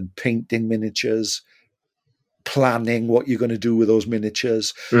than painting miniatures, planning what you're going to do with those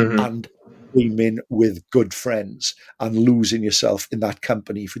miniatures, Mm-hmm. and gaming with good friends and losing yourself in that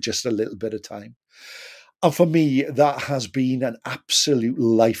company for just a little bit of time. And for me, that has been an absolute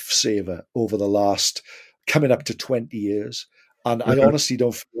lifesaver over the last coming up to 20 years. And I Mm-hmm. honestly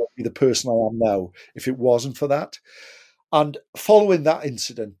don't feel I'd be the person I am now if it wasn't for that. And following that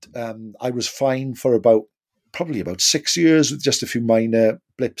incident, I was fine for probably about 6 years with just a few minor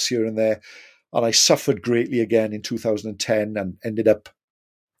blips here and there. And I suffered greatly again in 2010 and ended up,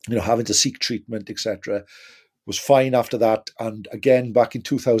 having to seek treatment, etc. Was fine after that. And again, back in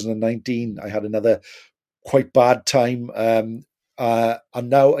 2019, I had another quite bad time. And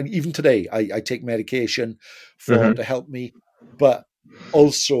now, and even today, I take medication Mm-hmm. to help me. But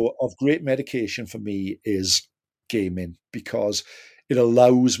also, of great medication for me is gaming because it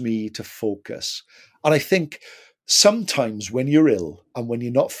allows me to focus. And I think sometimes when you're ill and when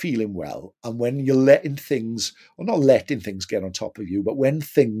you're not feeling well, and when you're letting things, or not letting things get on top of you, but when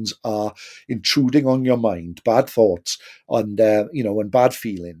things are intruding on your mind, bad thoughts and bad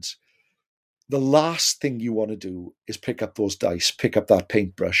feelings, the last thing you want to do is pick up those dice, pick up that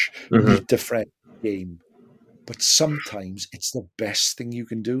paintbrush, Mm-hmm. meet a friend, game. But sometimes it's the best thing you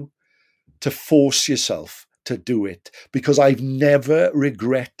can do to force yourself to do it, because I've never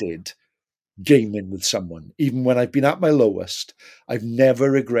regretted gaming with someone. Even when I've been at my lowest, I've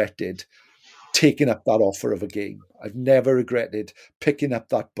never regretted taking up that offer of a game. I've never regretted picking up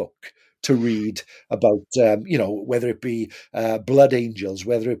that book to read about, whether it be Blood Angels,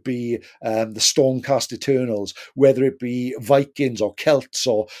 whether it be the Stormcast Eternals, whether it be Vikings or Celts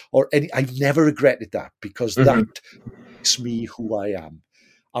or any. I've never regretted that because Mm-hmm. that makes me who I am.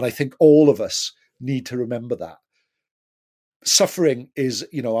 And I think all of us need to remember that. Suffering is,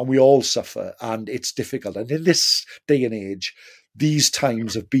 and we all suffer, and it's difficult. And in this day and age, these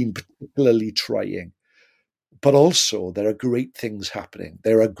times have been particularly trying. But also, there are great things happening.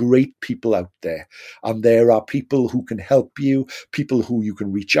 There are great people out there, and there are people who can help you, people who you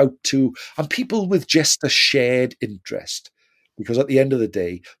can reach out to, and people with just a shared interest. Because at the end of the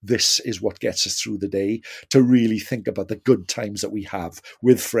day, this is what gets us through the day, to really think about the good times that we have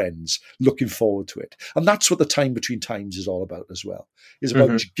with friends, looking forward to it. And that's what the time between times is all about as well, is about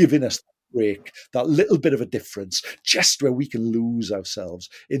Mm-hmm. giving us break, that little bit of a difference, just where we can lose ourselves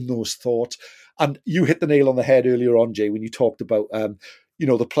in those thoughts. And you hit the nail on the head earlier on, Jay, when you talked about, the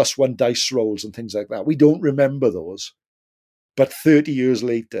 +1 dice rolls and things like that. We don't remember those. But 30 years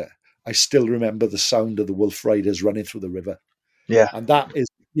later, I still remember the sound of the wolf riders running through the river. Yeah. And that is,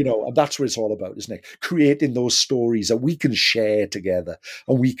 and that's what it's all about, isn't it? Creating those stories that we can share together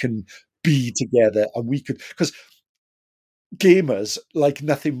and we can be together and we could, because gamers like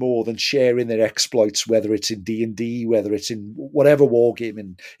nothing more than sharing their exploits, whether it's in D&D, whether it's in whatever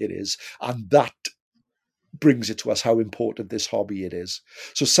wargaming it is. And that brings it to us how important this hobby it is.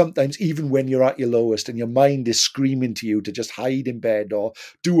 So sometimes, even when you're at your lowest and your mind is screaming to you to just hide in bed or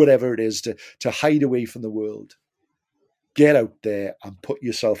do whatever it is to hide away from the world, get out there and put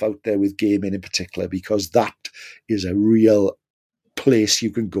yourself out there with gaming in particular, because that is a real place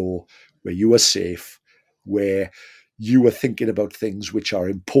you can go where you are safe, where you are thinking about things which are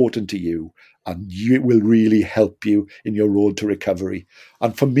important to you, and it will really help you in your road to recovery.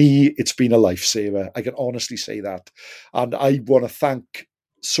 And for me, it's been a lifesaver. I can honestly say that. And I want to thank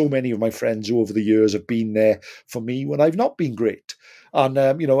so many of my friends who over the years have been there for me when I've not been great. And,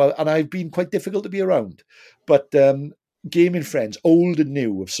 and I've been quite difficult to be around. But gaming friends, old and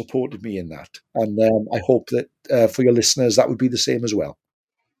new, have supported me in that. And I hope that for your listeners, that would be the same as well.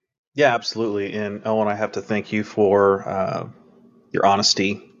 Yeah, absolutely. And Owen, I have to thank you for your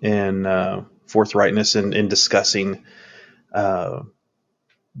honesty and forthrightness in discussing uh,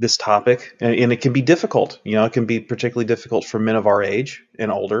 this topic. And it can be difficult. It can be particularly difficult for men of our age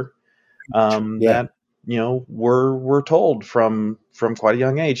and older. Yeah. That we're told from quite a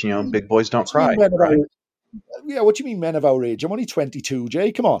young age. Big boys don't What do you mean cry, men of right? our what do you mean men of our age? I'm only 22,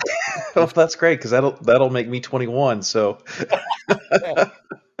 Jay. Come on. Oh, that's great because that'll make me 21. So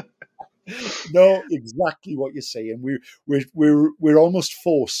No, exactly what you're saying. We're almost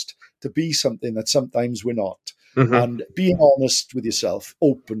forced to be something that sometimes we're not. Mhm. And being honest with yourself,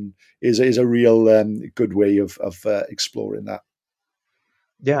 open, is a real good way of exploring that.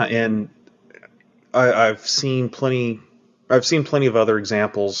 Yeah, and I've seen plenty. I've seen plenty of other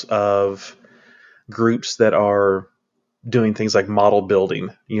examples of groups that are doing things like model building.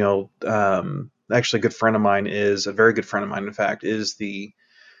 Actually, a very good friend of mine, in fact, is the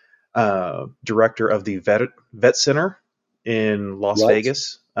director of the Vet Center in Las Right,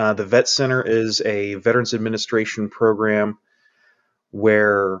 Vegas. The Vet Center is a Veterans Administration program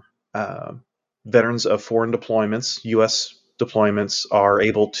where uh, veterans of foreign deployments, U.S. deployments, are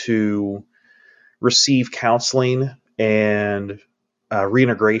able to receive counseling and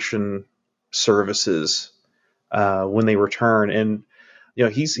reintegration services when they return. And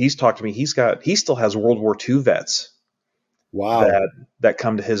he's talked to me. He still has World War II vets wow, that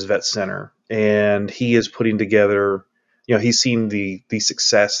come to his vet center, and he is putting together. He's seen the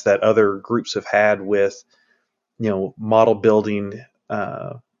success that other groups have had with model building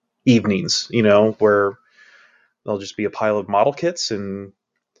evenings. Where there'll just be a pile of model kits, and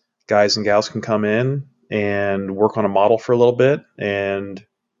guys and gals can come in and work on a model for a little bit. And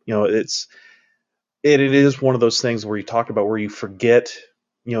it is one of those things where you talked about where you forget.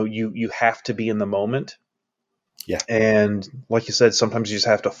 You have to be in the moment. yeah, And like you said, sometimes you just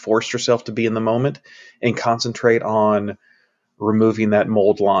have to force yourself to be in the moment and concentrate on removing that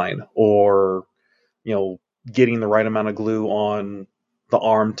mold line, or you know getting the right amount of glue on the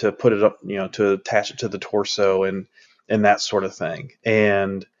arm to put it up, to attach it to the torso, and that sort of thing.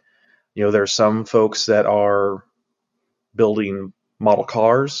 And there's some folks that are building model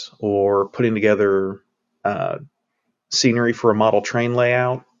cars or putting together uh, scenery for a model train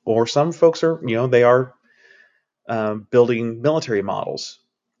layout, or some folks are they are building military models.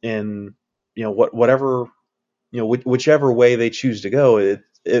 And whatever, whichever way they choose to go,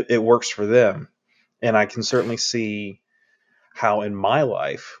 it works for them. And I can certainly see how in my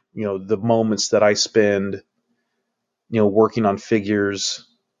life, the moments that I spend, working on figures,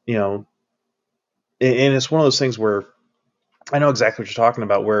 you know, and it's one of those things where I know exactly what you're talking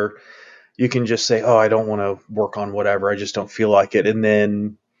about, where you can just say, "Oh, I don't want to work on whatever. I just don't feel like it," and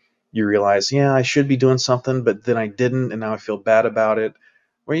then you realize, "Yeah, I should be doing something, but then I didn't, and now I feel bad about it."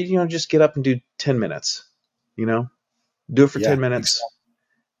 Where just get up and do 10 minutes. You know, do it for 10 yeah, minutes,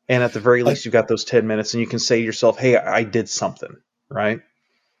 exactly. and at the very I, least, you've got those 10 minutes, and you can say to yourself, "Hey, I did something," right?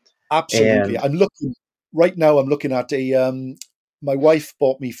 Absolutely. And I'm looking right now. I'm looking at a. My wife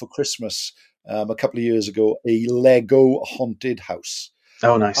bought me for Christmas a couple of years ago a Lego haunted house,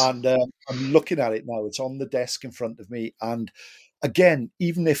 oh, nice. and I'm looking at it now. It's on the desk in front of me, and again,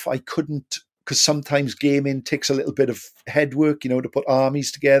 even if I couldn't, because sometimes gaming takes a little bit of head work, to put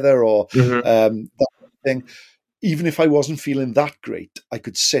armies together or Hmm. that thing. Even if I wasn't feeling that great, I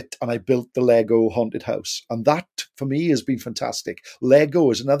could sit and I built the Lego haunted house. And that for me has been fantastic. Lego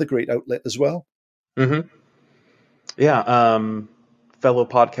is another great outlet as well. Hmm. Yeah. Fellow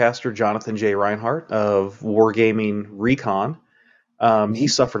podcaster Jonathan J. Reinhardt of Wargaming Recon. He Mhm.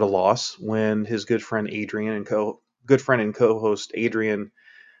 suffered a loss when his good friend and co-host Adrian.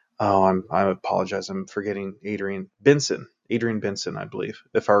 Oh, I apologize. I'm forgetting Adrian Benson. Adrian Benson, I believe,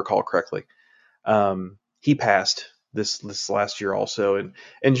 if I recall correctly. He passed this last year also,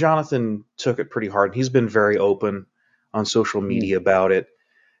 and Jonathan took it pretty hard. He's been very open on social Mm. media about it,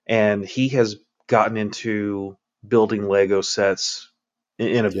 and he has gotten into building Lego sets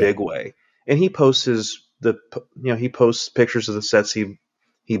in a Yeah. big way. And he posts he posts pictures of the sets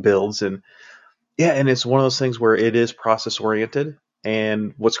he builds. And yeah, and it's one of those things where it is process oriented.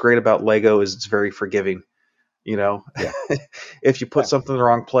 And what's great about Lego is it's very forgiving. You know, Yeah. if you put Yeah. something in the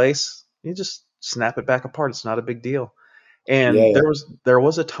wrong place, you just snap it back apart. It's not a big deal. And Yeah, there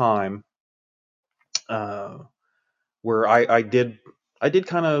was a time uh, where I did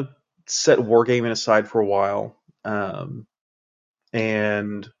kind of set wargaming aside for a while,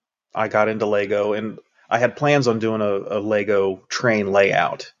 and I got into Lego, and I had plans on doing a Lego train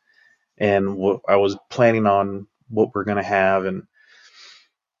layout, and I was planning on what we're going to have, and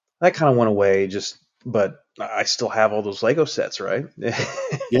that kind of went away. But I still have all those Lego sets, right?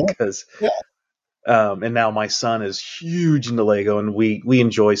 yeah, Because yeah, and now my son is huge into Lego, and we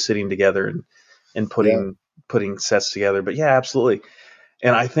enjoy sitting together and yeah, putting sets together. But yeah, absolutely.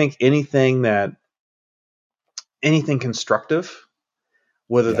 And I think anything constructive,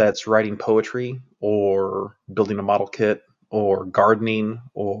 whether yeah, that's writing poetry or building a model kit or gardening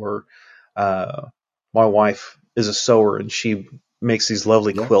or uh, my wife is a sewer and she makes these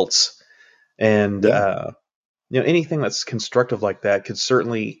lovely yeah, quilts, and yeah. anything that's constructive like that could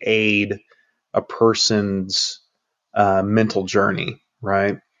certainly aid a person's mental journey,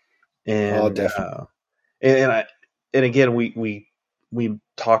 right? Oh, And definitely. and I and again we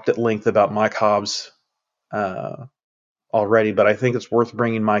talked at length about Mike Hobbs uh, already, but I think it's worth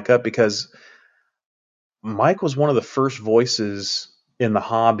bringing Mike up because Mike was one of the first voices in the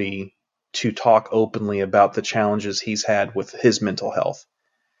hobby to talk openly about the challenges he's had with his mental health.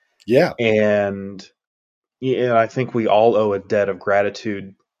 Yeah, And yeah, I think we all owe a debt of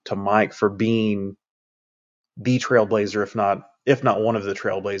gratitude to Mike for being the trailblazer, if not one of the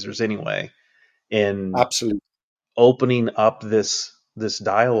trailblazers anyway, in absolutely. opening up this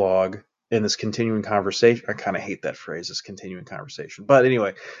dialogue and this continuing conversation. I kind of hate that phrase, this continuing conversation, but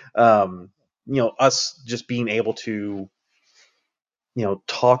anyway, us just being able to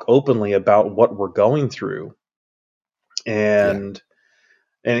talk openly about what we're going through, Yeah, and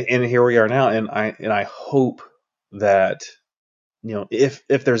and here we are now, and I hope that if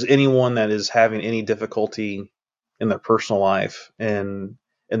there's anyone that is having any difficulty in their personal life and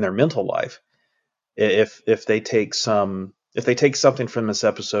in their mental life, if they take something from this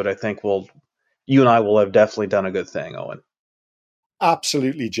episode, I think you and I will have definitely done a good thing, Owen.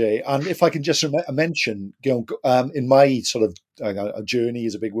 absolutely, Jay. And if I can just mention, in my sort of a journey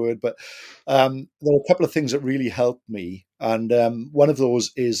is a big word, but there are a couple of things that really helped me, and one of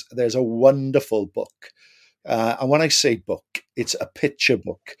those is there's a wonderful book. And when I say book, it's a picture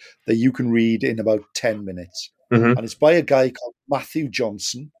book that you can read in about 10 minutes. Mm-hmm. And it's by a guy called Matthew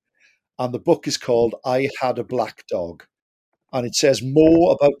Johnson. And the book is called I Had a Black Dog. And it says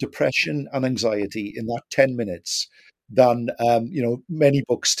more about depression and anxiety in that 10 minutes than many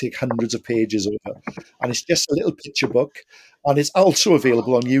books take hundreds of pages over. And it's just a little picture book, and it's also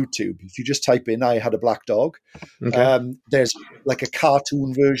available on YouTube. If you just type in I Had a Black Dog, Okay. there's like a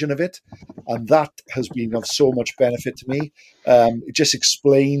cartoon version of it, and that has been of so much benefit to me. It just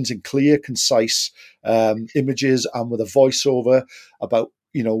explains in clear, concise images and with a voiceover about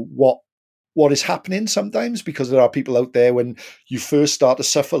what is happening sometimes, because there are people out there when you first start to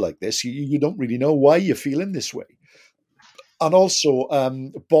suffer like this, you don't really know why you're feeling this way. And also,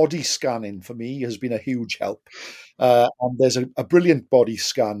 body scanning for me has been a huge help. And there's a brilliant body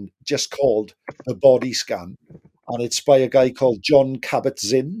scan just called the Body Scan, and it's by a guy called John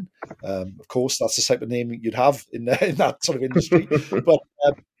Kabat-Zinn. Of course, that's the type of name you'd have in in that sort of industry. But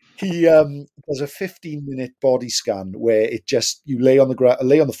he does a 15-minute body scan where it just you lay on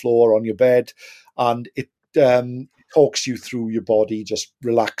the floor on your bed, and it talks you through your body, just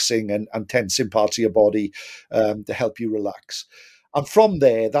relaxing and tensing parts of your body to help you relax. And from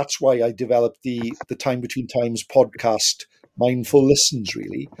there, that's why I developed the Time Between Times podcast, Mindful Listens.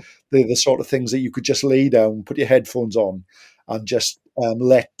 Really, they're the sort of things that you could just lay down, put your headphones on, and just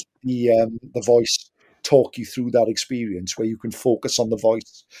let the voice talk you through that experience, where you can focus on the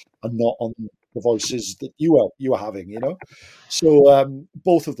voice and not on the voices that you are having. So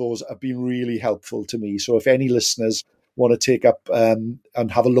both of those have been really helpful to me. So if any listeners want to take up and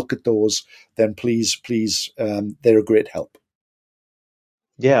have a look at those, then please, they're a great help.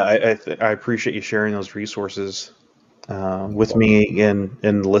 Yeah, I appreciate you sharing those resources No with problem. me and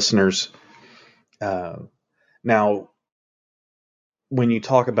the listeners. Uh, Now, when you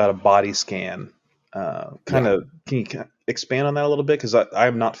talk about a body scan, Yeah. kind of can you expand on that a little bit? Because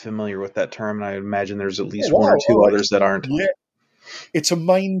I'm not familiar with that term, and I imagine there's at Oh least one or wow! two All right. others that aren't. Yeah. It's a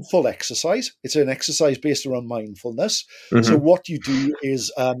mindful exercise. It's an exercise based around mindfulness. So Hmm. what you do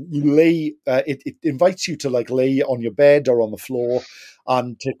is you lay. It invites you to like lay on your bed or on the floor,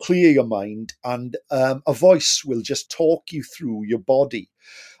 and to clear your mind. And a voice will just talk you through your body,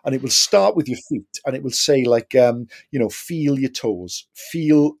 and it will start with your feet, and it will say like, feel your toes,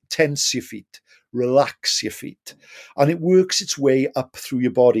 tense your feet, relax your feet. And it works its way up through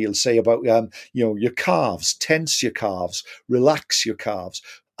your body. It'll say about, your calves, tense your calves, relax your calves,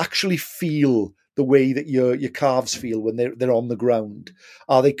 actually feel the way that your calves feel when they're on the ground.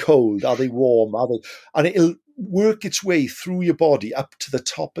 Are they cold? Are they warm? And it'll work its way through your body up to the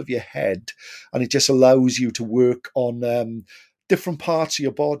top of your head. And it just allows you to work on different parts of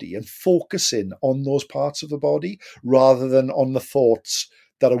your body and focusing on those parts of the body rather than on the thoughts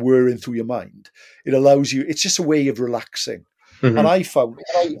that are whirring through your mind. It allows you, it's just a way of relaxing. And I found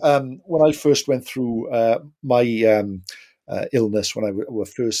when I first went through my illness, when it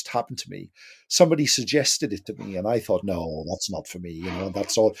first happened to me, somebody suggested it to me, and I thought, no, that's not for me.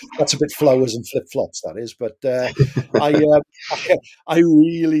 That's all. That's a bit flowers and flip flops, that is. But I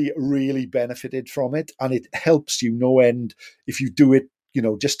really, really benefited from it, and it helps you no end if you do it,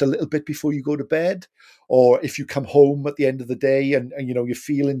 just a little bit before you go to bed, or if you come home at the end of the day and you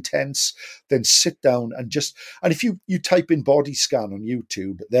feel intense, then sit down and if you type in body scan on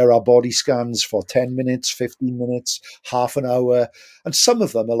YouTube, there are body scans for 10 minutes, 15 minutes, half an hour, and some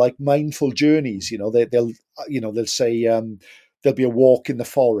of them are like mindful journeys. They'll say there'll be a walk in the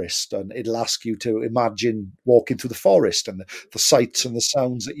forest, and it'll ask you to imagine walking through the forest and the sights and the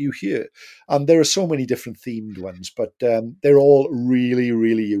sounds that you hear. And there are so many different themed ones, but they're all really,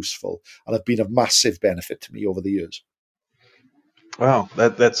 really useful and have been of massive benefit to me over the years. Wow,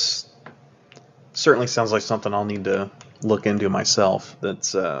 that's certainly sounds like something I'll need to look into myself.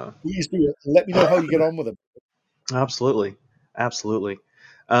 That's Please do it. Let me know how you get on with them. Absolutely.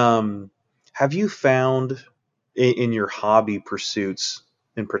 Have you found in your hobby pursuits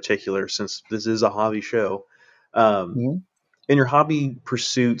in particular, since this is a hobby show, in your hobby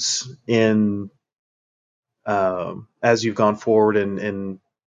pursuits as you've gone forward and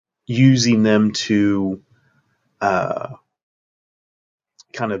using them to kind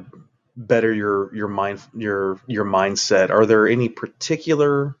of better your mindset, are there any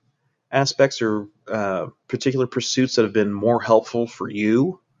particular aspects or particular pursuits that have been more helpful for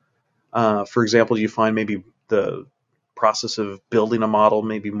you? For example, do you find maybe the process of building a model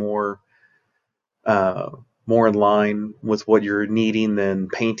maybe more in line with what you're needing than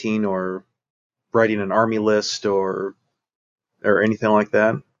painting or writing an army list or anything like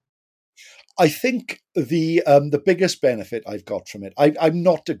that? I think the biggest benefit I've got from it, I'm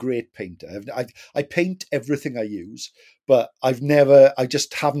not a great painter. I paint everything I use, but I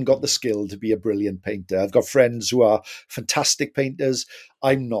just haven't got the skill to be a brilliant painter. I've got friends who are fantastic painters.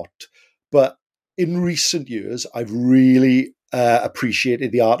 I'm not. But in recent years, I've really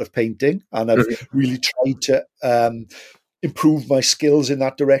appreciated the art of painting, and I've really tried to improve my skills in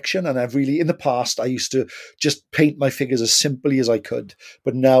that direction. And in the past, I used to just paint my figures as simply as I could,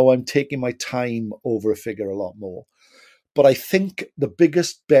 but now I'm taking my time over a figure a lot more. But I think the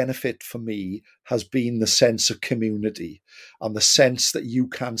biggest benefit for me has been the sense of community and the sense that you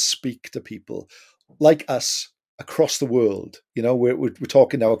can speak to people like us across the world. We're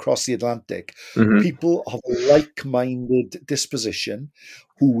talking now across the Atlantic. People of a like-minded disposition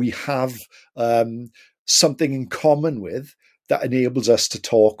who we have something in common with that enables us to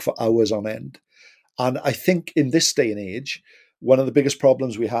talk for hours on end. And I think in this day and age, one of the biggest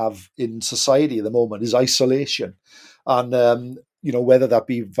problems we have in society at the moment is isolation. And, whether that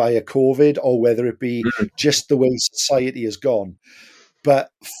be via COVID or whether it be just the way society has gone.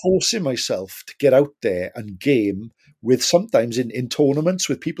 But forcing myself to get out there and game with sometimes in tournaments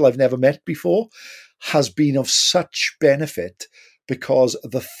with people I've never met before has been of such benefit, because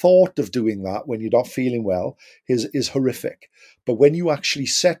the thought of doing that when you're not feeling well is horrific. But when you actually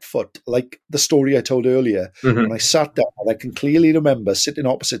set foot, like the story I told earlier, when I sat down, I can clearly remember sitting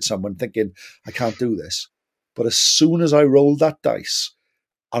opposite someone thinking, I can't do this. But as soon as I rolled that dice,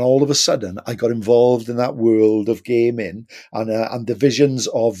 and all of a sudden, I got involved in that world of gaming, and the visions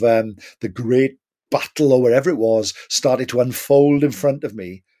of the great battle or wherever it was started to unfold in front of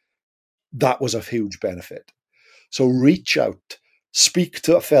me. That was a huge benefit. So reach out, speak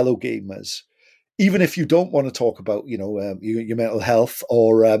to fellow gamers, even if you don't want to talk about your mental health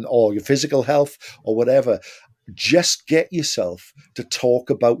or your physical health or whatever. Just get yourself to talk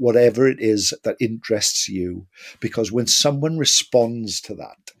about whatever it is that interests you, because when someone responds to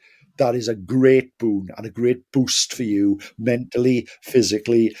that, that is a great boon and a great boost for you mentally,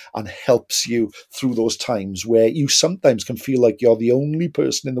 physically, and helps you through those times where you sometimes can feel like you're the only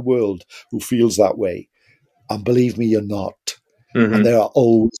person in the world who feels that way. And believe me, you're not. And there are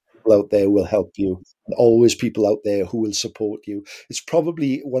always people out there who will help you, and always people out there who will support you. It's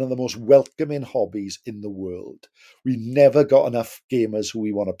probably one of the most welcoming hobbies in the world. We never got enough gamers who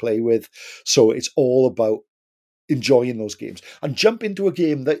we want to play with. So it's all about enjoying those games, and jump into a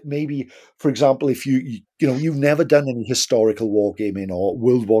game that maybe, for example, if you've never done any historical wargaming or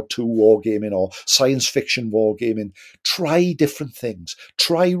World War II wargaming or science fiction wargaming, try different things.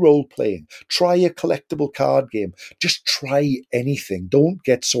 Try role playing. Try a collectible card game. Just try anything. Don't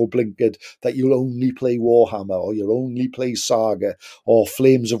get so blinkered that you'll only play Warhammer or you'll only play Saga or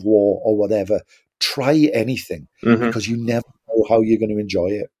Flames of War or whatever. Try anything, because you never know how you're going to enjoy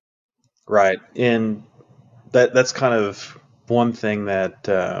it. Right. And that's kind of one thing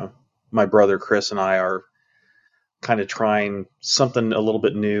that my brother Chris and I are kind of trying something a little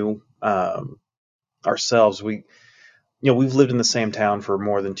bit new ourselves. We've lived in the same town for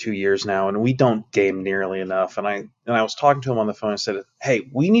more than 2 years now, and we don't game nearly enough. And I was talking to him on the phone and said, "Hey,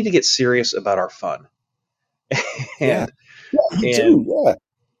 we need to get serious about our fun." Yeah, me and too. Yeah,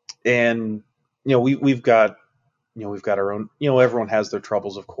 and we've got our own. Everyone has their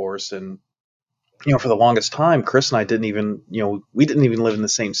troubles, of course, and for the longest time, Chris and I didn't even we didn't even live in the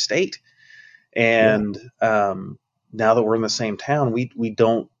same state. And now that we're in the same town, we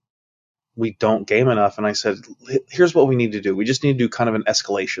don't game enough. And I said, here's what we need to do. We just need to do kind of an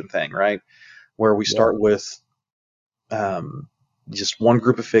escalation thing, right? Where we start with just one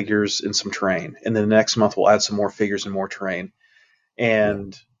group of figures and some terrain, and then the next month we'll add some more figures and more terrain.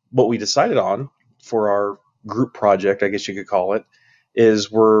 And what we decided on for our group project, I guess you could call it, is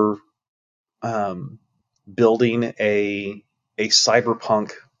we're building a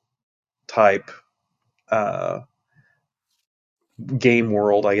cyberpunk type game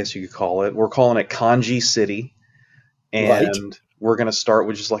world, I guess you could call it. We're calling it Kanji City, and we're going to start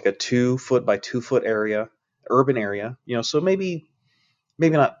with just like a 2 foot by 2 foot urban area. So maybe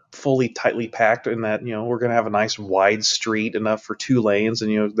not fully tightly packed in that. We're going to have a nice wide street, enough for 2 lanes,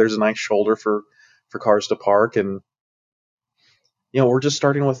 and there's a nice shoulder for cars to park, and we're just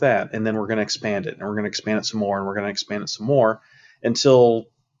starting with that, and then we're going to expand it, and we're going to expand it some more, and we're going to expand it some more until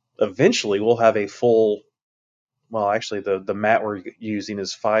eventually we'll have a full. Well, actually, the mat we're using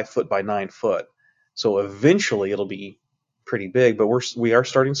is 5 foot by 9 foot, so eventually it'll be pretty big. But we are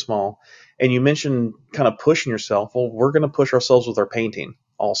starting small. And you mentioned kind of pushing yourself. Well, we're going to push ourselves with our painting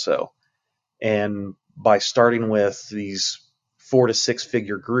also, and by starting with these 4 to 6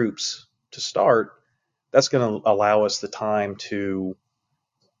 figure groups to start, that's going to allow us the time to,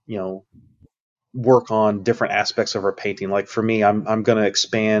 work on different aspects of our painting. Like for me, I'm going to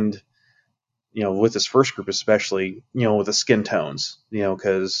expand, with this first group especially, with the skin tones,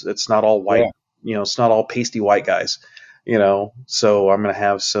 because it's not all white, it's not all pasty white guys, so I'm going to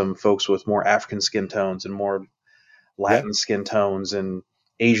have some folks with more African skin tones and more Latin skin tones and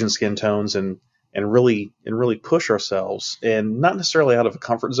Asian skin tones, and really push ourselves, and not necessarily out of a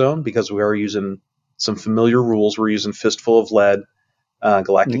comfort zone, because we are using some familiar rules. We're using Fistful of Lead,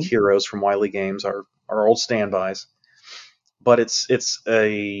 Galactic Heroes from Wiley Games, our old standbys, but it's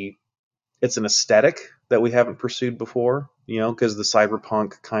an aesthetic that we haven't pursued before, because the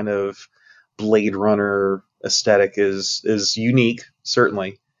cyberpunk kind of Blade Runner aesthetic is unique,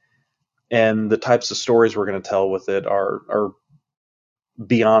 certainly, and the types of stories we're going to tell with it are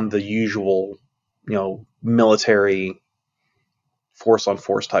beyond the usual, military force on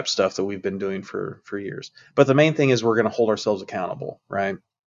force type stuff that we've been doing for years. But the main thing is we're going to hold ourselves accountable, right?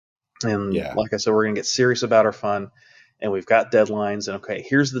 And like I said, we're going to get serious about our fun, and we've got deadlines, and okay,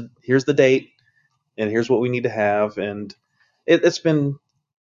 here's the date, and here's what we need to have. And it's been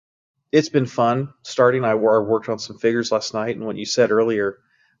fun starting. I worked on some figures last night, and what you said earlier,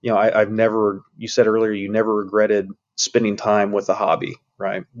 you said earlier you never regretted spending time with the hobby,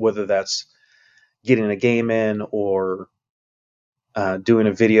 right? Whether that's getting a game in or doing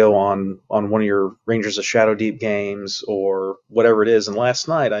a video on one of your Rangers of Shadow Deep games or whatever it is. And last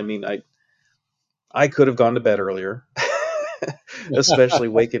night, I could have gone to bed earlier, especially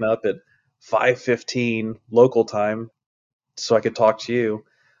waking up at 5:15 local time so I could talk to you.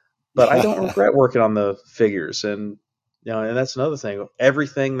 But I don't regret working on the figures, and and that's another thing.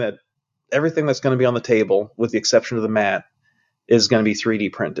 Everything that's going to be on the table, with the exception of the mat, is going to be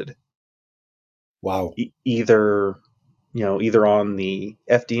 3D printed. Wow. Either on the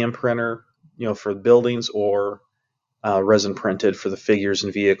FDM printer, for the buildings, or resin printed for the figures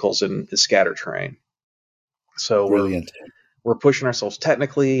and vehicles and scatter terrain. So brilliant. We're pushing ourselves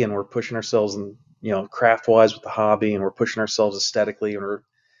technically, and we're pushing ourselves in, craft wise with the hobby, and we're pushing ourselves aesthetically,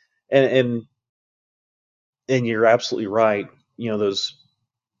 and you're absolutely right. Those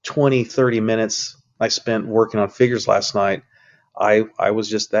 20, 30 minutes I spent working on figures last night, I was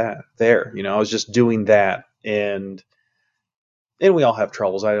just there. I was just doing that, and we all have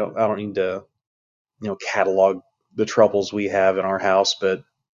troubles. I don't need to, catalog the troubles we have in our house, but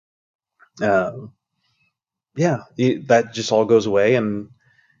yeah, that just all goes away, and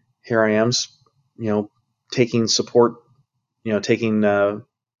here I am, taking support, taking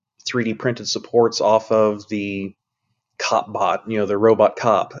 3D printed supports off of the cop bot, the robot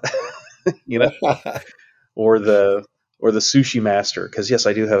cop, you know, or the sushi master. Because yes,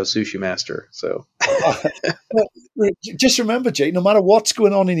 I do have a sushi master. So Well, just remember, Jay, no matter what's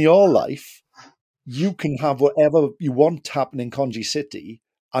going on in your life, you can have whatever you want happen in Konji City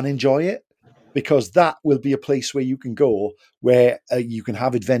and enjoy it, because that will be a place where you can go, where you can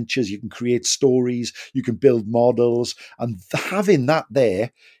have adventures, you can create stories, you can build models, and having that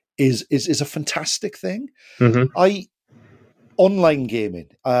there is a fantastic thing. mm-hmm. I Online gaming.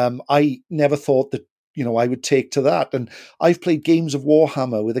 I never thought that I would take to that, and I've played games of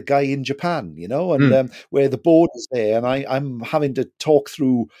Warhammer with a guy in Japan, and mm, where the board is there, and I'm having to talk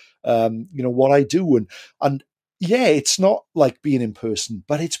through, what I do, and yeah, it's not like being in person,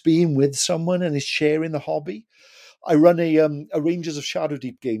 but it's being with someone and it's sharing the hobby. I run a Rangers of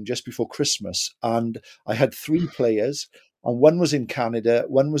Shadowdeep game just before Christmas, and I had 3 players, and one was in Canada,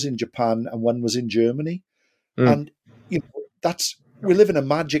 one was in Japan, and one was in Germany, mm. and that's we live in a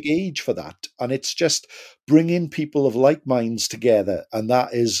magic age for that, and it's just bringing people of like minds together, and that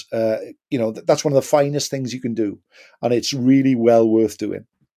is that's one of the finest things you can do, and it's really well worth doing.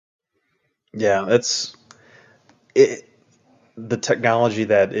 Yeah, that's it. The technology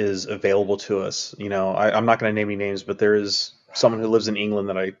that is available to us. I'm not going to name any names, but there is someone who lives in England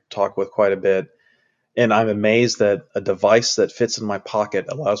that I talk with quite a bit, and I'm amazed that a device that fits in my pocket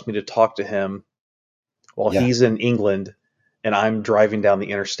allows me to talk to him while Yeah. he's in England and I'm driving down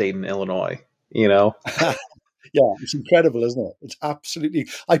the interstate in Illinois. You know? Yeah, it's incredible, isn't it? It's absolutely.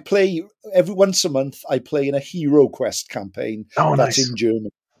 I play every once a month. I play in a Hero Quest campaign Oh, that's nice. in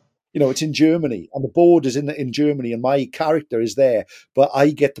Germany. It's in Germany, and the board is in Germany, and my character is there, but I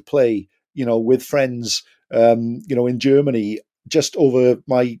get to play, with friends, in Germany, just over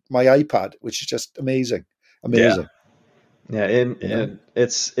my iPad, which is just amazing, Yeah, amazing. yeah, and, You know, and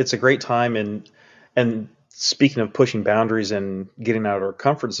it's a great time, and speaking of pushing boundaries and getting out of our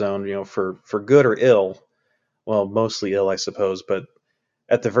comfort zone, for good or ill, well, mostly ill, I suppose, but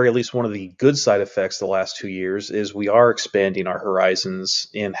at the very least, one of the good side effects the last 2 years is we are expanding our horizons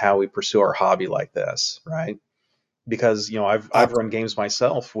in how we pursue our hobby like this, right? Because I've run games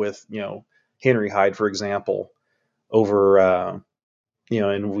myself with Henry Hyde, for example, over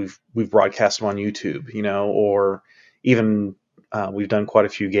and we've broadcast them on YouTube, or even we've done quite a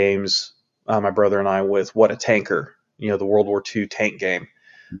few games, my brother and I, with What a Tanker, the World War II tank game,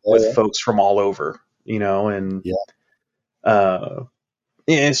 with yeah, folks from all over, and yeah. uh,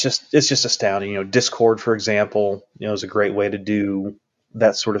 yeah, it's just astounding. Discord, for example, is a great way to do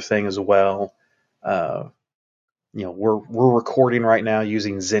that sort of thing as well. Uh, we're recording right now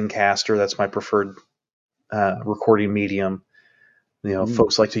using Zencaster. That's my preferred recording medium. Mm.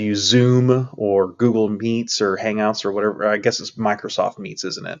 Folks like to use Zoom or Google Meets or Hangouts or whatever. I guess it's Microsoft Meets,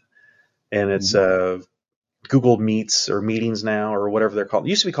 isn't it? And it's Mhm. Google Meets or Meetings now or whatever they're called. It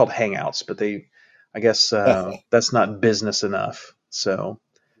used to be called Hangouts, but I guess, that's not business enough, so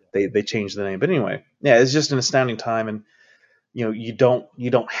they changed the name. But anyway, yeah, it's just an astounding time, and you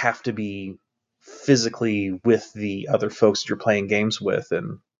don't have to be physically with the other folks that you're playing games with,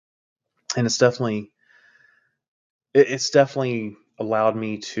 and it's definitely allowed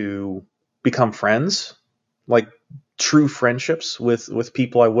me to become friends, like true friendships with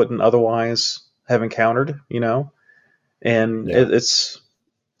people I wouldn't otherwise have encountered, and Yeah.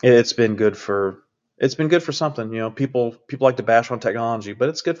 it's been good for something. People like to bash on technology, but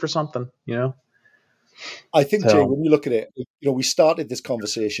it's good for something. I think, Jay, So, when you look at it, we started this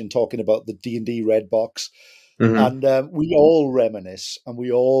conversation talking about the D&D Red Box. hmm, And we all reminisce and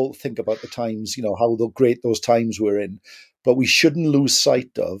we all think about the times, how great those times were in. But we shouldn't lose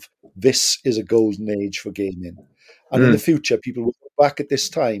sight of this is a golden age for gaming. And in the mm, future, people will look back at this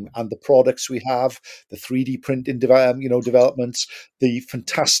time and the products we have, the 3D printing, developments, the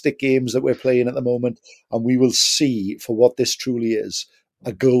fantastic games that we're playing at the moment, and we will see for what this truly is,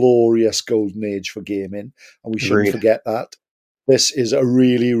 a glorious golden age for gaming. And we shouldn't agreed. forget that. This is a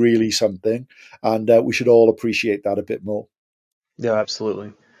really, really something, and we should all appreciate that a bit more. Yeah,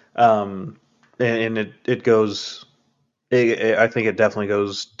 absolutely. Um, and it goes. I think it definitely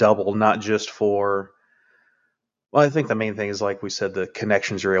goes double, not just for. Well, I think the main thing is, like we said, the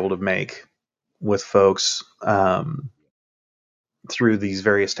connections you're able to make with folks, through these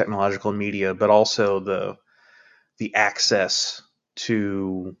various technological media, but also the access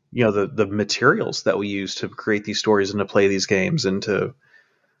to the materials that we use to create these stories and to play these games, and to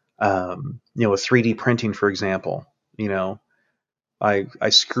with 3D printing, for example, you know I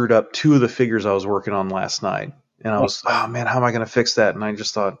screwed up two of the figures I was working on last night. And I was, oh man, how am I going to fix that? And I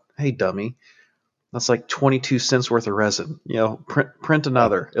just thought, hey, dummy, that's like 22 cents worth of resin. Print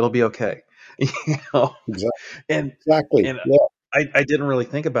another. It'll be okay. you know, and Exactly. and I didn't really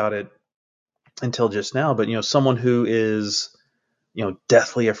think about it until just now. But someone who is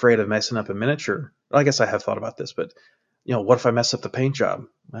deathly afraid of messing up a miniature. I guess I have thought about this, but what if I mess up the paint job?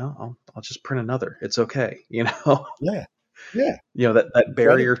 Well, I'll just print another. It's okay. Yeah. That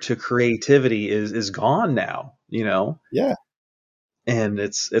barrier to creativity is gone now. Yeah. And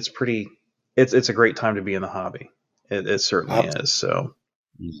it's pretty. It's a great time to be in the hobby. It certainly is. So.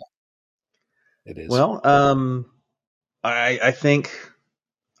 Yeah. It is. Well, I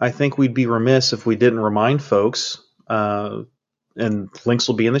think we'd be remiss if we didn't remind folks, and links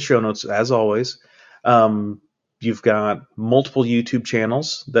will be in the show notes as always. You've got multiple YouTube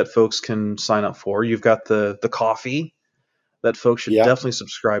channels that folks can sign up for. You've got the coffee that folks should definitely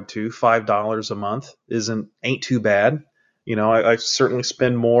subscribe to. $5 a month ain't too bad. I certainly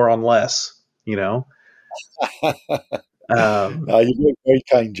spend more on less. You're very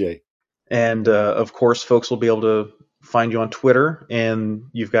kind, Jay. And of course, folks will be able to find you on Twitter, and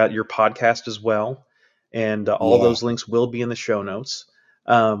you've got your podcast as well. And all those links will be in the show notes.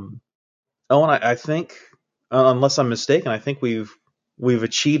 And I think, unless I'm mistaken, I think we've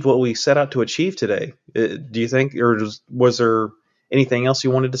achieved what we set out to achieve today. Do you think, or was there anything else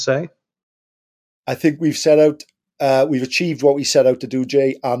you wanted to say? I think we've achieved what we set out to do,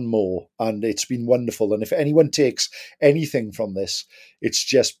 Jay, and more. And it's been wonderful. And if anyone takes anything from this, it's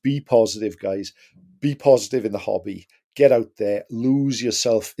just be positive, guys. Be positive in the hobby. Get out there. Lose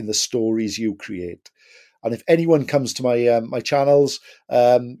yourself in the stories you create. And if anyone comes to my channels,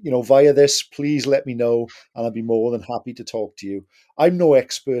 via this, please let me know, and I'll be more than happy to talk to you. I'm no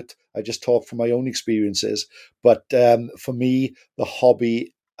expert. I just talk from my own experiences. But for me, the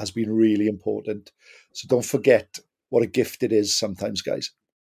hobby has been really important. So don't forget what a gift it is sometimes, guys.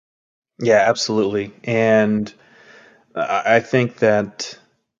 Yeah, absolutely. And I think that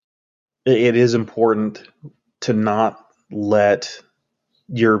it is important to not let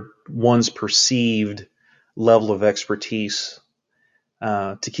your one's perceived level of expertise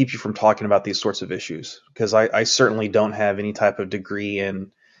to keep you from talking about these sorts of issues. Because I certainly don't have any type of degree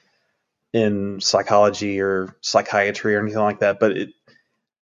in psychology or psychiatry or anything like that. But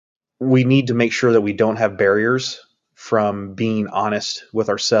we need to make sure that we don't have barriers from being honest with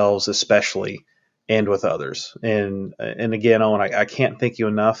ourselves, especially, and with others. And again, Owen, I can't thank you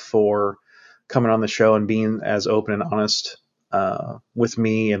enough for coming on the show and being as open and honest with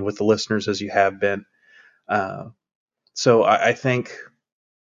me and with the listeners as you have been. So I think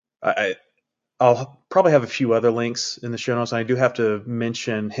I'll probably have a few other links in the show notes. And I do have to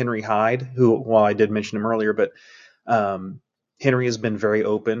mention Henry Hyde, who, well, I did mention him earlier, but Henry has been very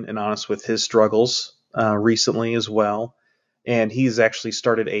open and honest with his struggles recently as well. And he's actually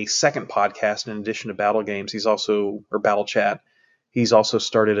started a second podcast in addition to Battle Games. Or Battle Chat. He's also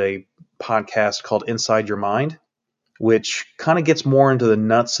started a podcast called Inside Your Mind, which kind of gets more into the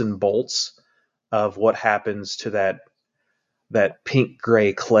nuts and bolts of what happens to that pink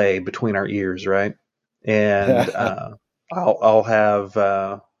gray clay between our ears, right? And I'll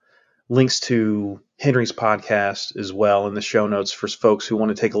have links to Henry's podcast as well in the show notes for folks who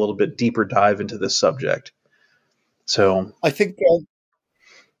want to take a little bit deeper dive into this subject. So I think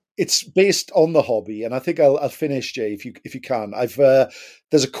it's based on the hobby, and I think I'll finish, Jay, if you can.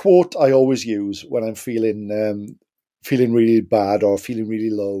 There's a quote I always use when I'm feeling really bad or feeling really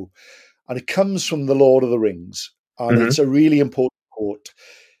low, and it comes from The Lord of the Rings, and it's a really important quote.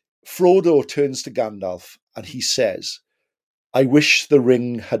 Frodo turns to Gandalf and he says, "I wish the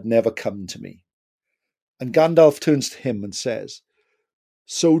ring had never come to me." And Gandalf turns to him and says,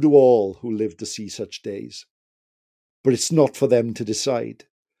 "So do all who live to see such days. But it's not for them to decide.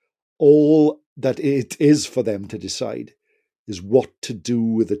 All that it is for them to decide is what to do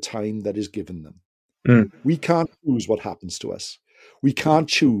with the time that is given them." We can't choose what happens to us. We can't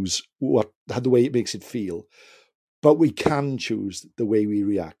choose the way it makes it feel, but we can choose the way we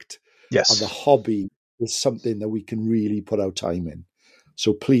react. Yes. And the hobby is something that we can really put our time in.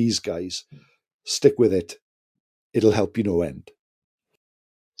 So please, guys, stick with it. It'll help you no end.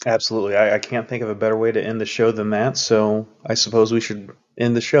 Absolutely. I can't think of a better way to end the show than that. So I suppose we should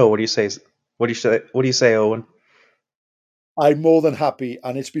end the show. What do you say? What do you say, Owen? I'm more than happy,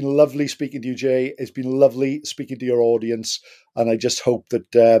 and it's been lovely speaking to you, Jay. It's been lovely speaking to your audience, and I just hope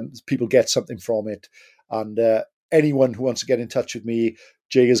that people get something from it. And anyone who wants to get in touch with me,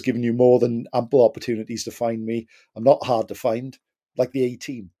 Jay has given you more than ample opportunities to find me. I'm not hard to find, like the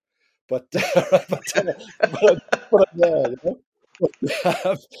A-Team, but I'm there. You know?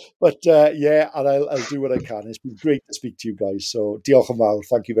 Yeah, and I'll do what I can. It's been great to speak to you guys. So, diolch yn fawr.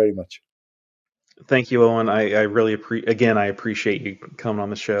 Thank you very much. Thank you, Owen. I really I appreciate you coming on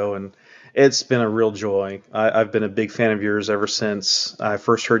the show, and it's been a real joy. I've been a big fan of yours ever since I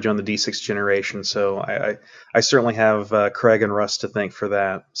first heard you on the D6 generation. So I certainly have Craig and Russ to thank for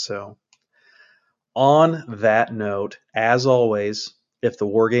that. So on that note, as always, if the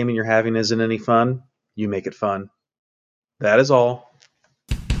wargaming you're having isn't any fun, you make it fun. That is all.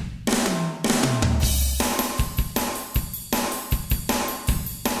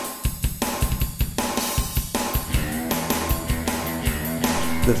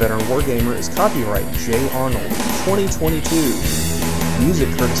 The Veteran Wargamer is copyright J. Arnold, 2022. Music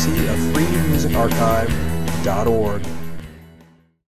courtesy of freemusicarchive.org.